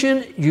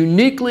temptation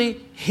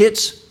uniquely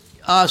hits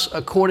us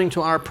according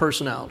to our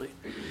personality.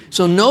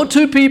 So no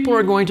two people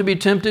are going to be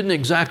tempted in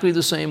exactly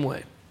the same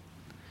way.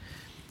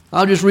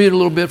 I'll just read a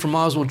little bit from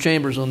Oswald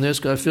Chambers on this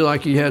because I feel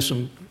like he has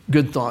some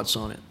good thoughts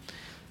on it.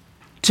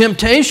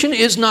 Temptation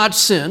is not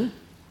sin.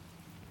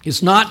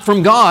 It's not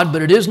from God,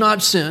 but it is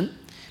not sin.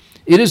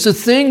 It is the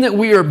thing that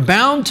we are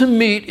bound to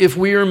meet if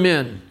we are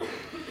men.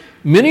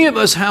 Many of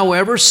us,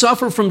 however,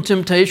 suffer from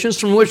temptations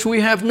from which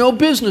we have no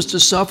business to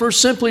suffer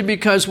simply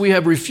because we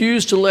have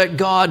refused to let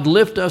God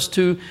lift us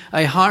to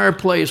a higher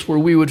place where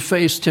we would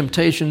face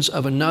temptations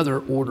of another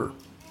order.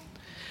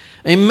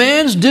 A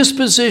man's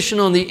disposition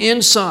on the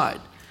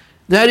inside,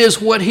 that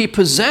is, what he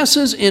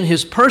possesses in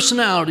his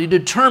personality,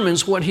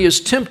 determines what he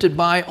is tempted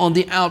by on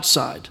the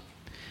outside.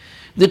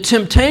 The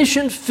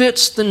temptation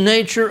fits the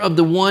nature of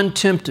the one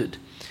tempted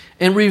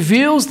and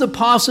reveals the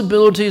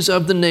possibilities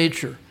of the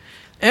nature.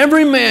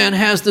 Every man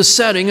has the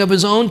setting of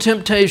his own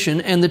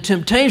temptation, and the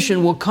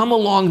temptation will come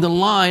along the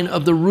line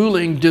of the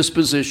ruling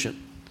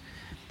disposition.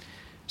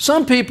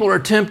 Some people are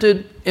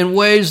tempted in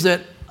ways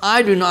that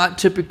I'm not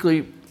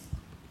tempted.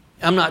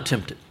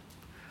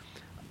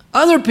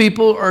 Other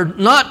people are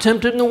not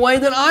tempted in the way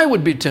that I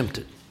would be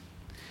tempted.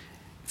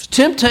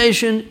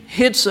 Temptation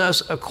hits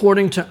us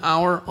according to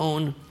our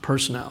own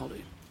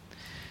personality.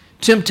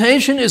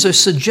 Temptation is a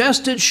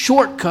suggested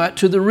shortcut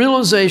to the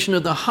realization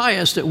of the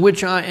highest at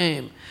which I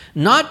aim.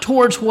 Not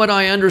towards what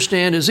I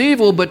understand as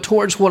evil, but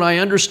towards what I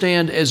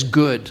understand as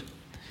good.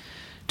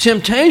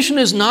 Temptation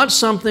is not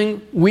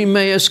something we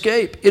may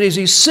escape. It is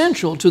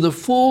essential to the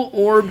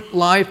full-orbed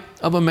life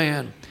of a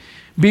man.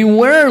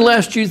 Beware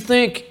lest you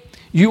think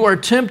you are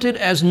tempted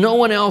as no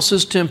one else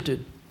is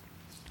tempted.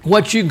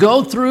 What you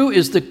go through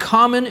is the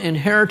common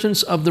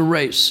inheritance of the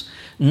race,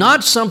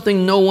 not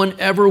something no one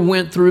ever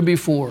went through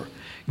before.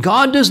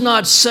 God does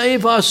not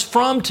save us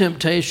from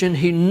temptation.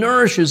 He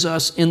nourishes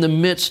us in the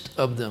midst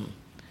of them.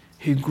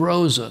 He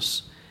grows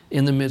us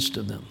in the midst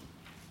of them.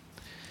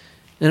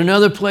 In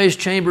another place,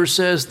 Chambers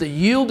says, the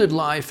yielded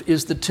life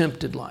is the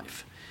tempted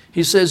life.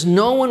 He says,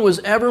 no one was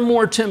ever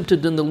more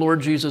tempted than the Lord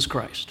Jesus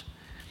Christ.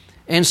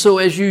 And so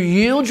as you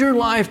yield your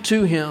life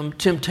to him,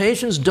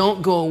 temptations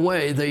don't go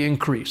away, they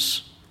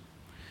increase.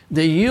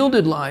 The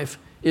yielded life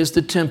is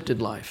the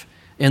tempted life.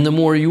 And the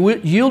more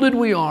yielded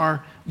we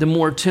are, the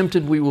more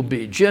tempted we will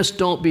be. Just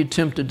don't be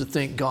tempted to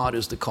think God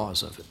is the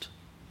cause of it.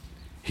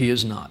 He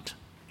is not.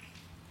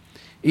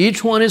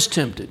 Each one is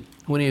tempted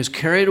when he is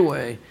carried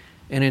away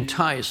and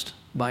enticed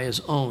by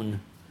his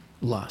own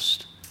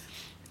lust.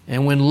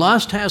 And when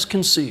lust has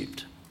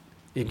conceived,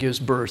 it gives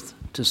birth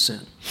to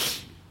sin.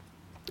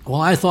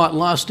 Well, I thought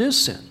lust is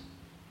sin.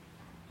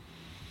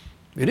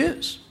 It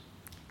is.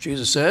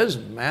 Jesus says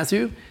in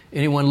Matthew,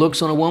 anyone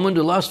looks on a woman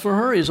to lust for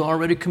her, he's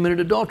already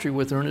committed adultery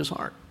with her in his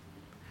heart.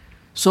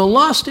 So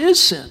lust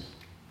is sin.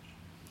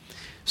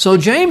 So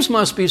James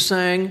must be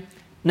saying,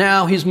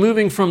 now he's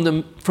moving from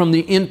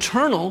the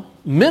internal,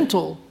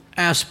 mental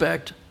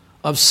aspect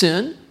of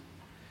sin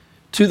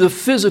to the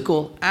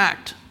physical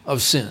act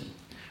of sin.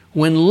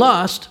 When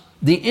lust,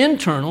 the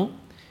internal,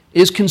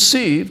 is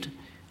conceived,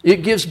 it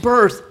gives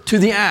birth to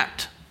the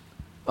act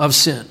of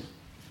sin.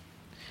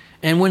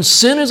 And when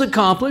sin is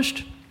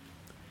accomplished,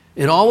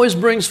 it always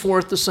brings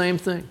forth the same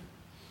thing: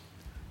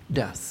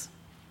 death.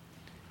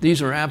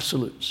 These are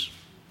absolutes.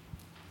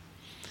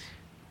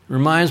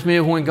 Reminds me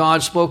of when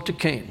God spoke to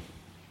Cain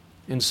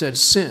and said,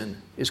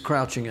 sin is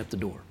crouching at the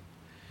door.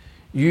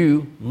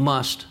 You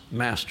must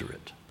master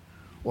it,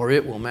 or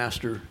it will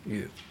master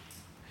you.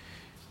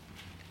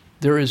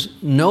 There is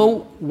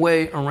no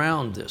way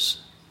around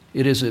this.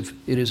 It is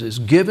as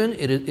given.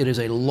 It is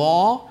a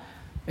law,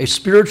 a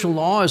spiritual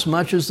law, as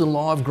much as the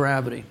law of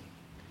gravity.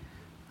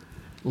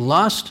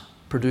 Lust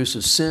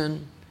produces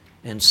sin,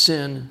 and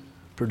sin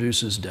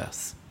produces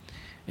death.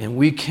 And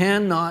we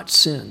cannot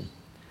sin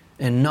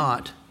and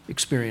not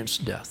experience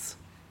death.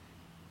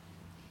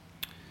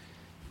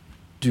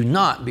 Do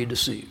not be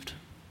deceived,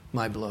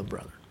 my beloved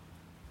brethren.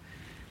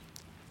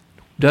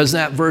 Does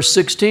that verse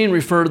 16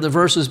 refer to the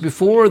verses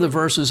before, the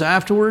verses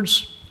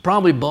afterwards?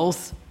 Probably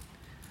both,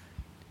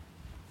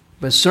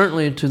 but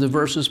certainly to the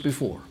verses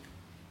before.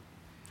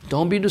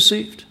 Don't be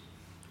deceived.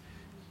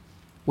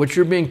 What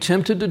you're being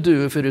tempted to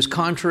do, if it is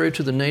contrary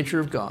to the nature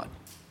of God,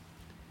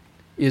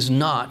 is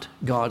not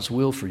God's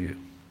will for you.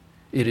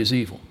 It is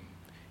evil.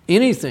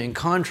 Anything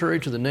contrary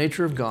to the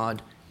nature of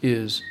God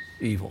is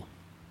evil.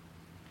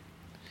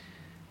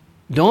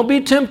 Don't be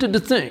tempted to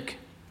think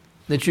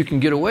that you can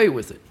get away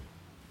with it.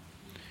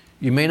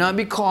 You may not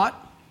be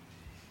caught.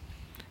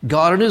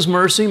 God in His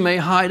mercy may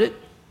hide it.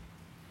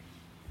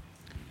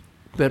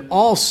 But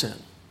all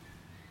sin,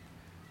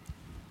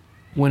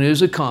 when it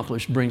is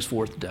accomplished, brings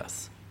forth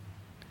death.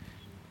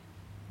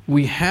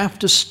 We have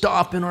to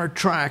stop in our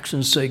tracks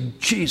and say,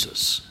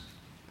 Jesus,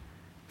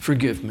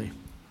 forgive me,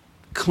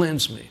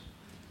 cleanse me.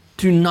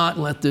 Do not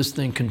let this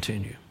thing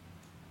continue.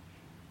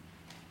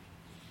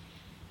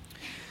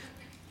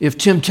 If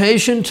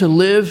temptation to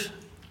live,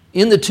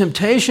 in the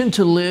temptation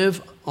to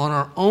live on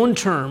our own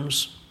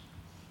terms,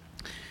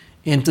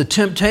 in the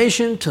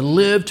temptation to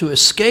live to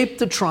escape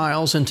the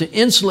trials and to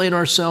insulate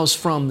ourselves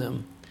from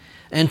them,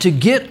 and to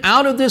get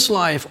out of this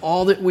life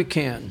all that we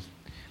can,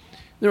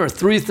 there are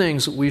three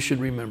things that we should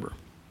remember.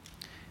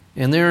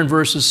 And they're in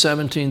verses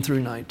 17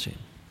 through 19.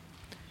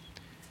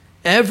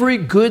 Every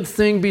good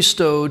thing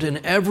bestowed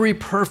and every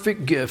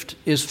perfect gift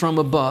is from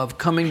above,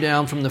 coming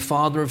down from the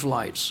Father of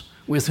lights,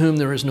 with whom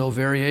there is no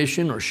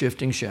variation or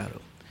shifting shadow.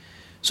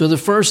 So the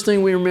first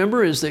thing we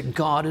remember is that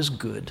God is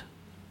good.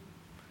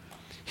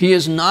 He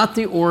is not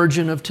the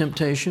origin of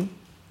temptation.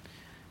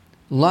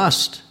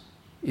 Lust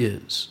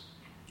is.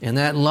 And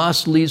that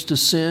lust leads to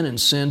sin, and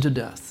sin to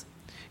death.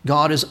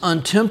 God is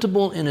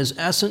untemptable in His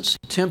essence.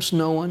 He tempts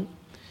no one.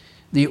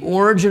 The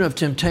origin of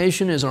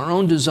temptation is our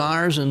own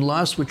desires and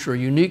lusts, which are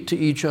unique to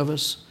each of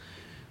us.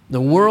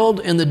 The world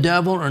and the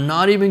devil are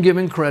not even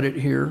given credit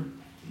here.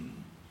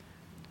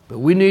 But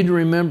we need to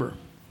remember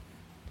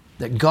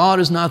that God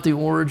is not the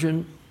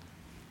origin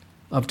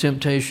of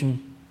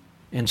temptation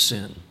and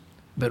sin,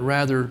 but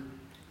rather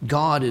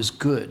God is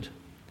good,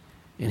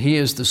 and He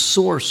is the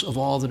source of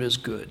all that is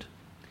good.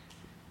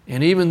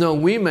 And even though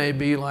we may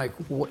be like,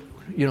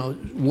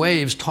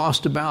 waves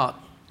tossed about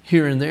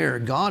here and there,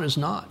 God is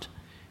not.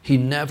 He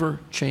never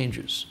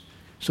changes.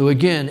 So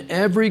again,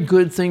 every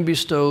good thing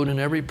bestowed and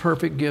every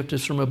perfect gift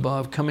is from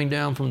above, coming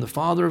down from the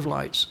Father of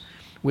lights,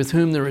 with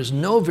whom there is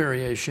no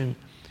variation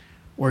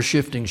or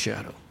shifting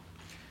shadow.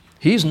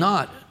 He's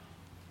not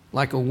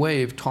like a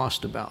wave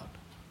tossed about.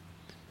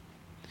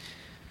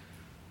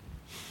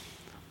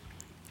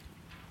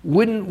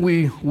 Wouldn't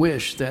we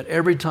wish that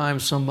every time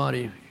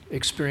somebody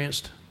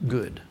experienced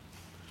good,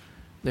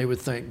 they would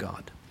thank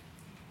God?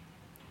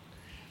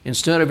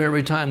 Instead of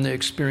every time they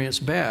experience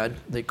bad,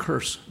 they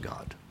curse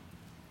God.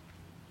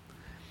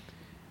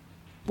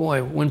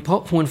 Boy, when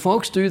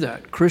folks do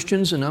that,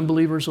 Christians and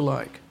unbelievers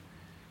alike,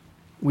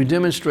 we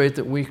demonstrate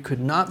that we could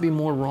not be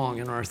more wrong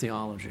in our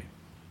theology.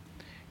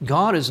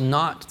 God is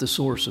not the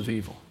source of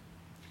evil,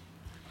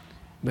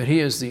 but He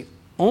is the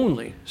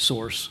only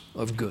source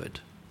of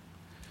good.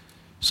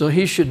 So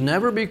He should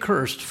never be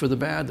cursed for the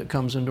bad that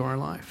comes into our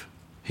life.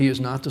 He is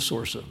not the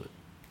source of it.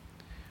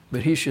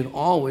 But He should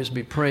always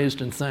be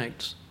praised and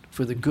thanked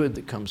for the good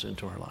that comes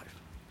into our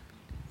life.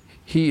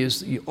 He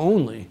is the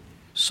only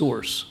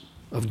source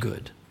of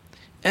good.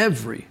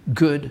 Every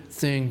good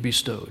thing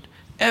bestowed,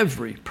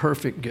 every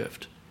perfect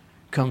gift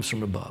comes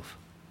from above,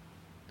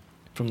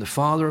 from the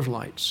Father of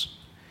lights.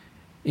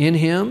 In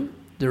Him,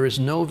 there is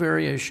no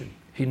variation.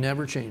 He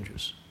never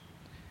changes.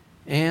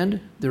 And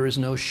there is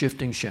no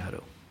shifting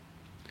shadow.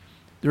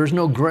 There is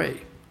no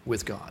gray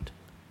with God.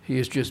 He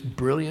is just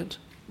brilliant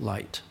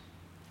light.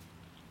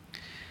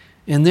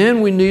 And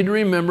then we need to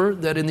remember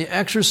that in the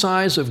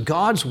exercise of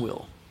God's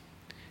will,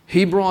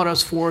 He brought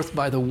us forth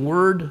by the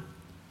Word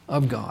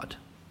of God,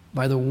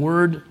 by the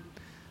Word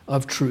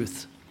of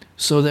truth,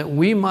 so that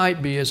we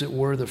might be, as it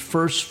were, the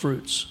first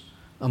fruits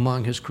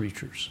among His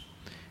creatures.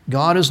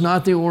 God is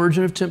not the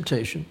origin of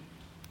temptation.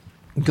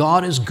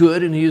 God is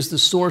good, and He is the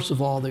source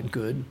of all that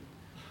good.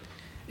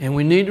 And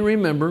we need to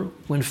remember,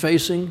 when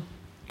facing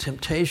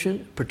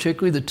temptation,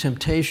 particularly the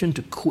temptation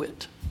to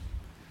quit,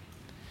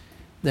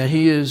 that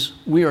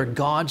we are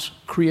God's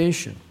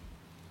creation.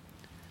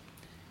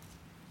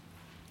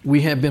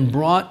 We have been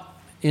brought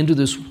into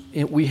this,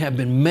 we have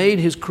been made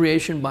His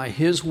creation by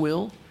His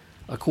will,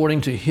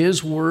 according to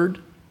His word.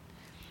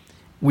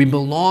 We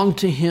belong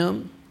to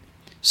Him.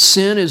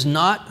 Sin is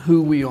not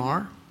who we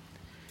are.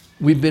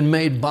 We've been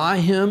made by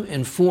Him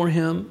and for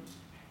Him,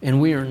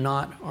 and we are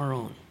not our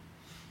own.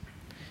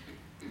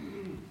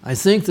 I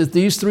think that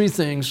these three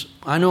things,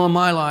 I know in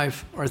my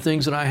life, are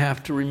things that I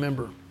have to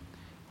remember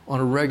on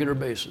a regular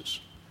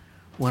basis.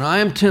 When I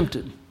am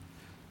tempted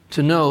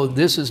to know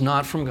this is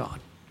not from God,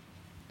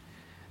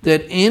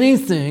 that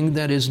anything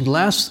that is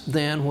less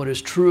than what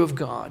is true of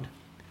God,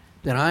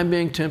 that I'm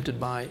being tempted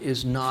by,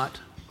 is not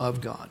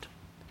of God.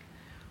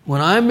 When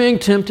I'm being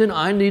tempted,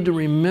 I need to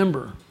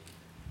remember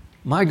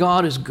my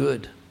God is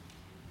good.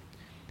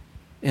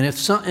 And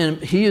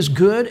He is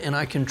good, and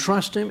I can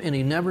trust Him, and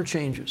He never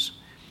changes.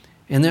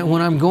 And that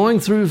when I'm going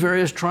through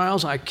various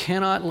trials, I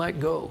cannot let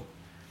go.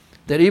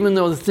 That even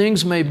though the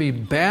things may be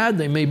bad,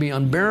 they may be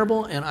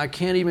unbearable, and I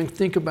can't even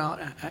think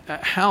about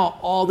how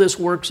all this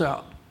works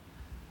out.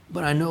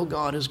 But I know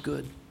God is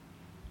good.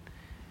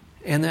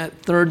 And that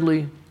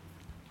thirdly,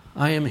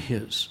 I am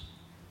His.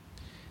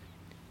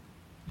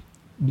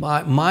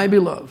 My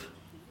beloved,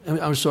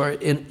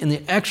 in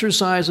the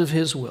exercise of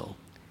His will,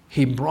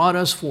 He brought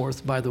us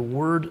forth by the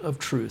word of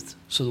truth,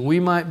 so that we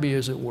might be,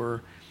 as it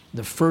were,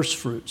 the first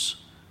fruits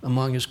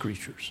among His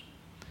creatures.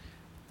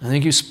 I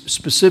think he's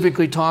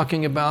specifically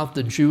talking about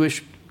the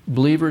Jewish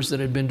believers that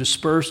had been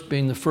dispersed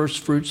being the first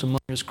fruits among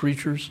His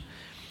creatures.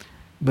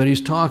 But he's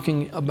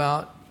talking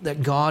about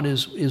that God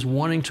is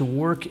wanting to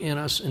work in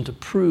us and to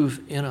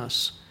prove in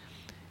us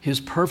His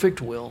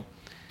perfect will,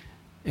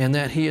 and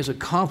that He is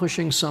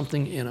accomplishing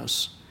something in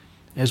us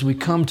as we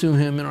come to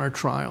Him in our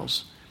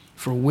trials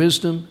for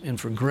wisdom and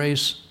for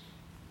grace,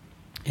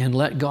 and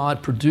let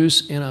God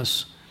produce in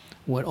us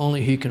what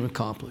only He can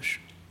accomplish.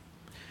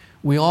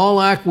 We all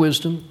lack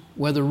wisdom,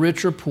 whether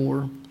rich or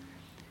poor,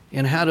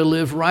 in how to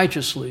live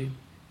righteously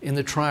in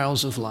the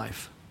trials of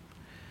life.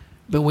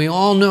 But we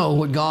all know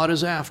what God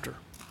is after,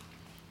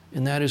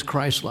 and that is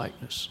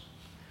Christ-likeness.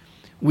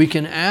 We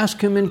can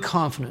ask Him in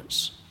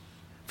confidence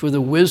for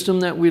the wisdom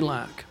that we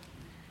lack,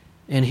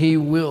 and He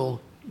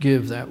will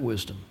give that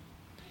wisdom.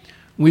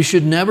 We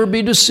should never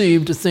be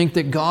deceived to think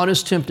that God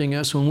is tempting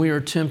us when we are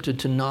tempted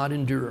to not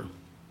endure.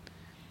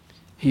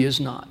 He is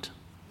not.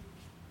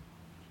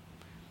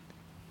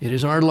 It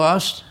is our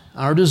lust,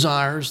 our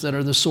desires that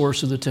are the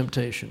source of the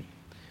temptation.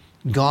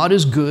 God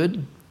is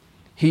good.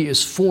 He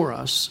is for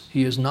us.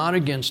 He is not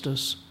against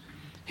us.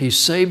 He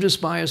saved us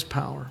by His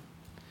power,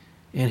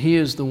 and He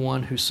is the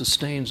one who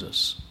sustains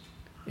us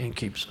and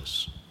keeps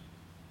us.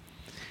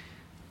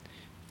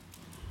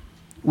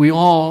 We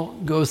all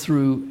go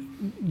through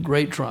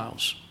great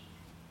trials.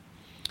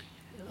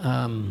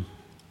 The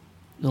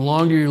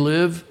longer you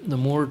live, the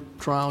more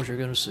trials you're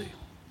going to see.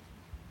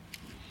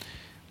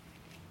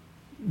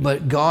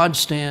 But God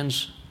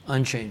stands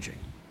unchanging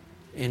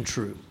and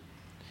true.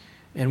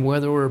 And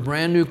whether we're a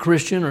brand new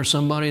Christian or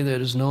somebody that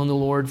has known the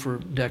Lord for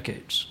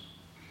decades,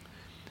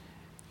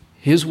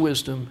 His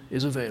wisdom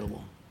is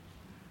available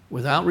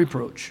without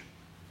reproach,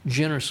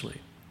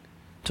 generously,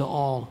 to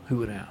all who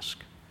would ask.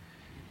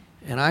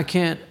 And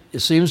it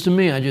seems to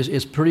me,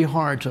 it's pretty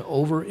hard to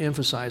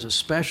overemphasize,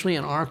 especially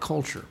in our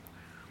culture,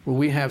 where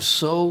we have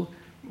so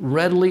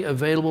readily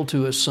available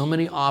to us so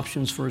many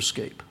options for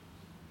escape,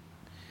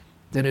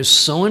 that is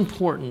so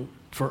important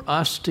for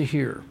us to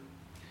hear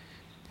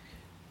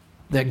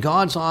that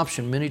God's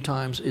option many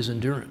times is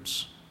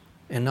endurance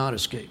and not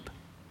escape.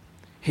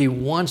 He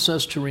wants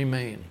us to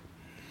remain.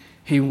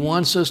 He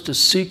wants us to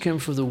seek Him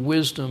for the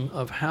wisdom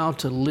of how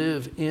to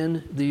live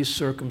in these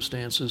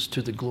circumstances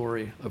to the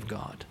glory of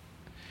God.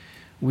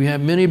 We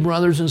have many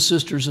brothers and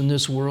sisters in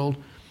this world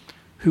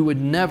who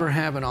would never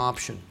have an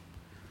option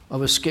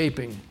of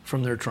escaping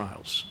from their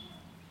trials.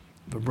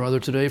 I have a brother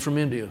today from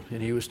India,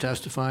 and he was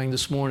testifying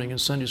this morning in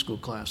Sunday school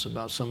class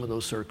about some of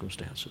those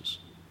circumstances.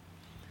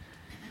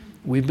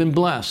 We've been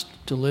blessed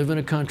to live in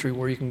a country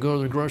where you can go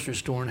to the grocery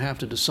store and have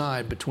to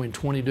decide between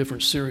 20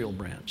 different cereal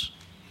brands.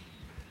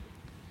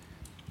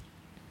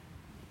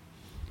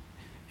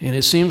 And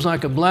it seems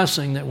like a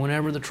blessing that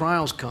whenever the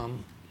trials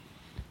come,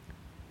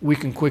 we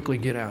can quickly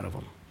get out of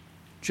them.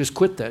 Just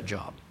quit that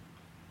job.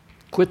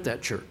 Quit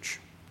that church.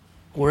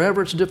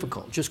 Wherever it's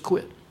difficult, just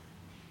quit.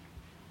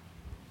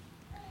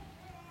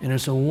 And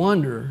it's no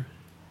wonder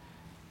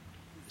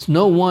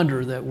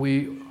that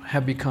we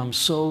have become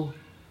so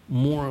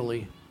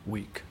morally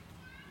weak.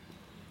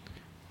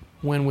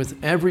 When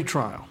with every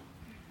trial,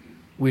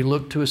 we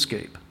look to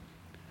escape,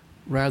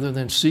 rather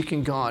than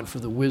seeking God for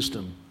the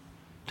wisdom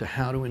to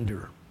how to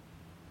endure.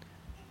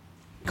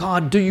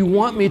 God, do you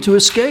want me to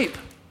escape?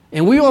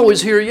 And we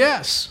always hear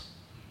yes.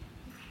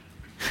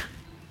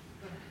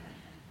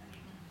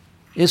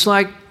 It's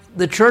like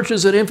the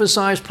churches that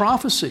emphasize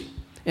prophecy,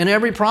 and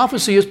every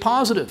prophecy is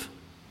positive.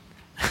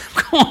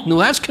 Come on, no,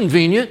 that's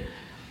convenient.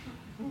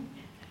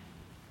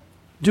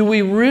 Do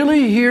we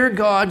really hear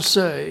God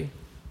say,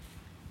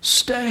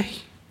 stay?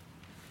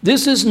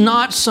 This is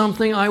not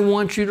something I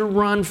want you to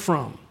run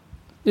from.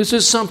 This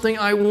is something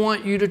I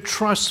want you to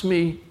trust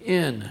me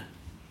in.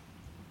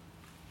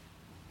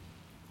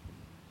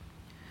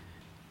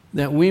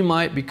 That we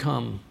might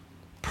become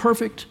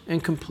perfect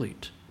and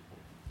complete,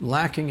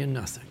 lacking in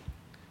nothing.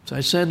 As I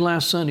said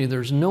last Sunday,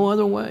 there's no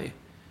other way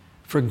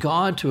for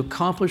God to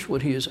accomplish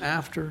what He is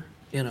after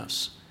in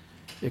us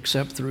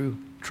except through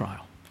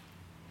trial.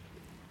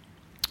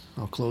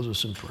 I'll close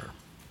us in prayer.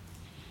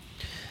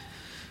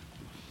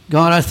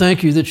 God, I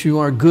thank you that you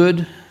are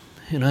good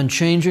and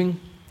unchanging.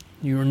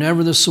 You are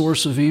never the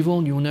source of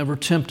evil. You will never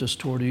tempt us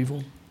toward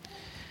evil.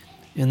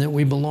 and that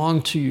we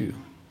belong to you.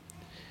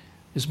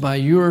 It's by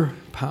your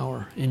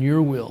power and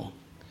your will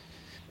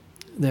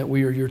that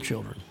we are your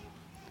children.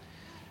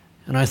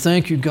 And I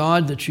thank you,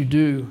 God, that you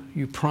do.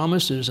 You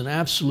promise, it is an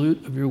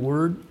absolute of your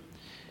word,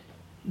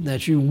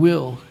 that you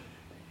will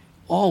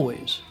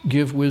always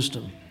give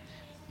wisdom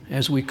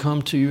as we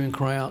come to you and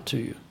cry out to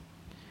you.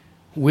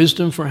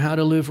 Wisdom for how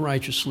to live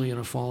righteously in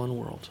a fallen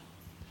world.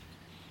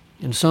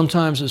 And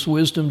sometimes it's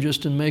wisdom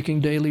just in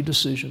making daily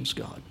decisions,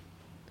 God.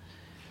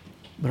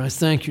 But I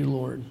thank you,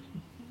 Lord,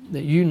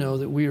 that you know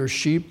that we are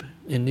sheep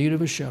in need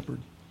of a shepherd,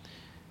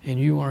 and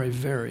you are a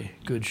very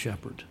good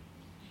shepherd.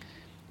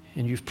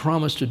 And you've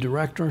promised to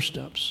direct our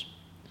steps.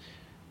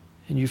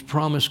 And you've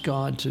promised,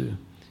 God, to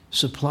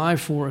supply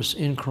for us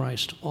in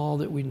Christ all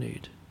that we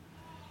need.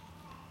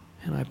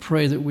 And I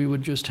pray that we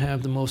would just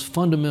have the most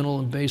fundamental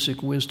and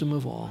basic wisdom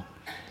of all,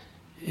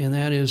 and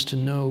that is to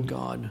know,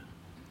 God,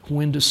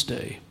 when to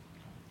stay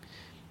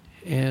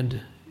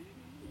and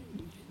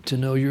to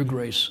know your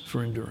grace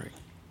for enduring.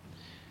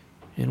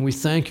 And we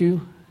thank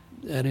you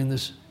that in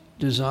this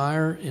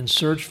desire and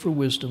search for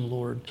wisdom,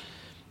 Lord,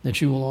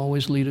 that you will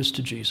always lead us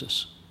to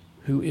Jesus,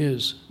 who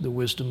is the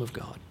wisdom of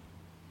God.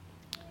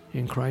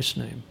 In Christ's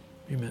name,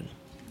 amen.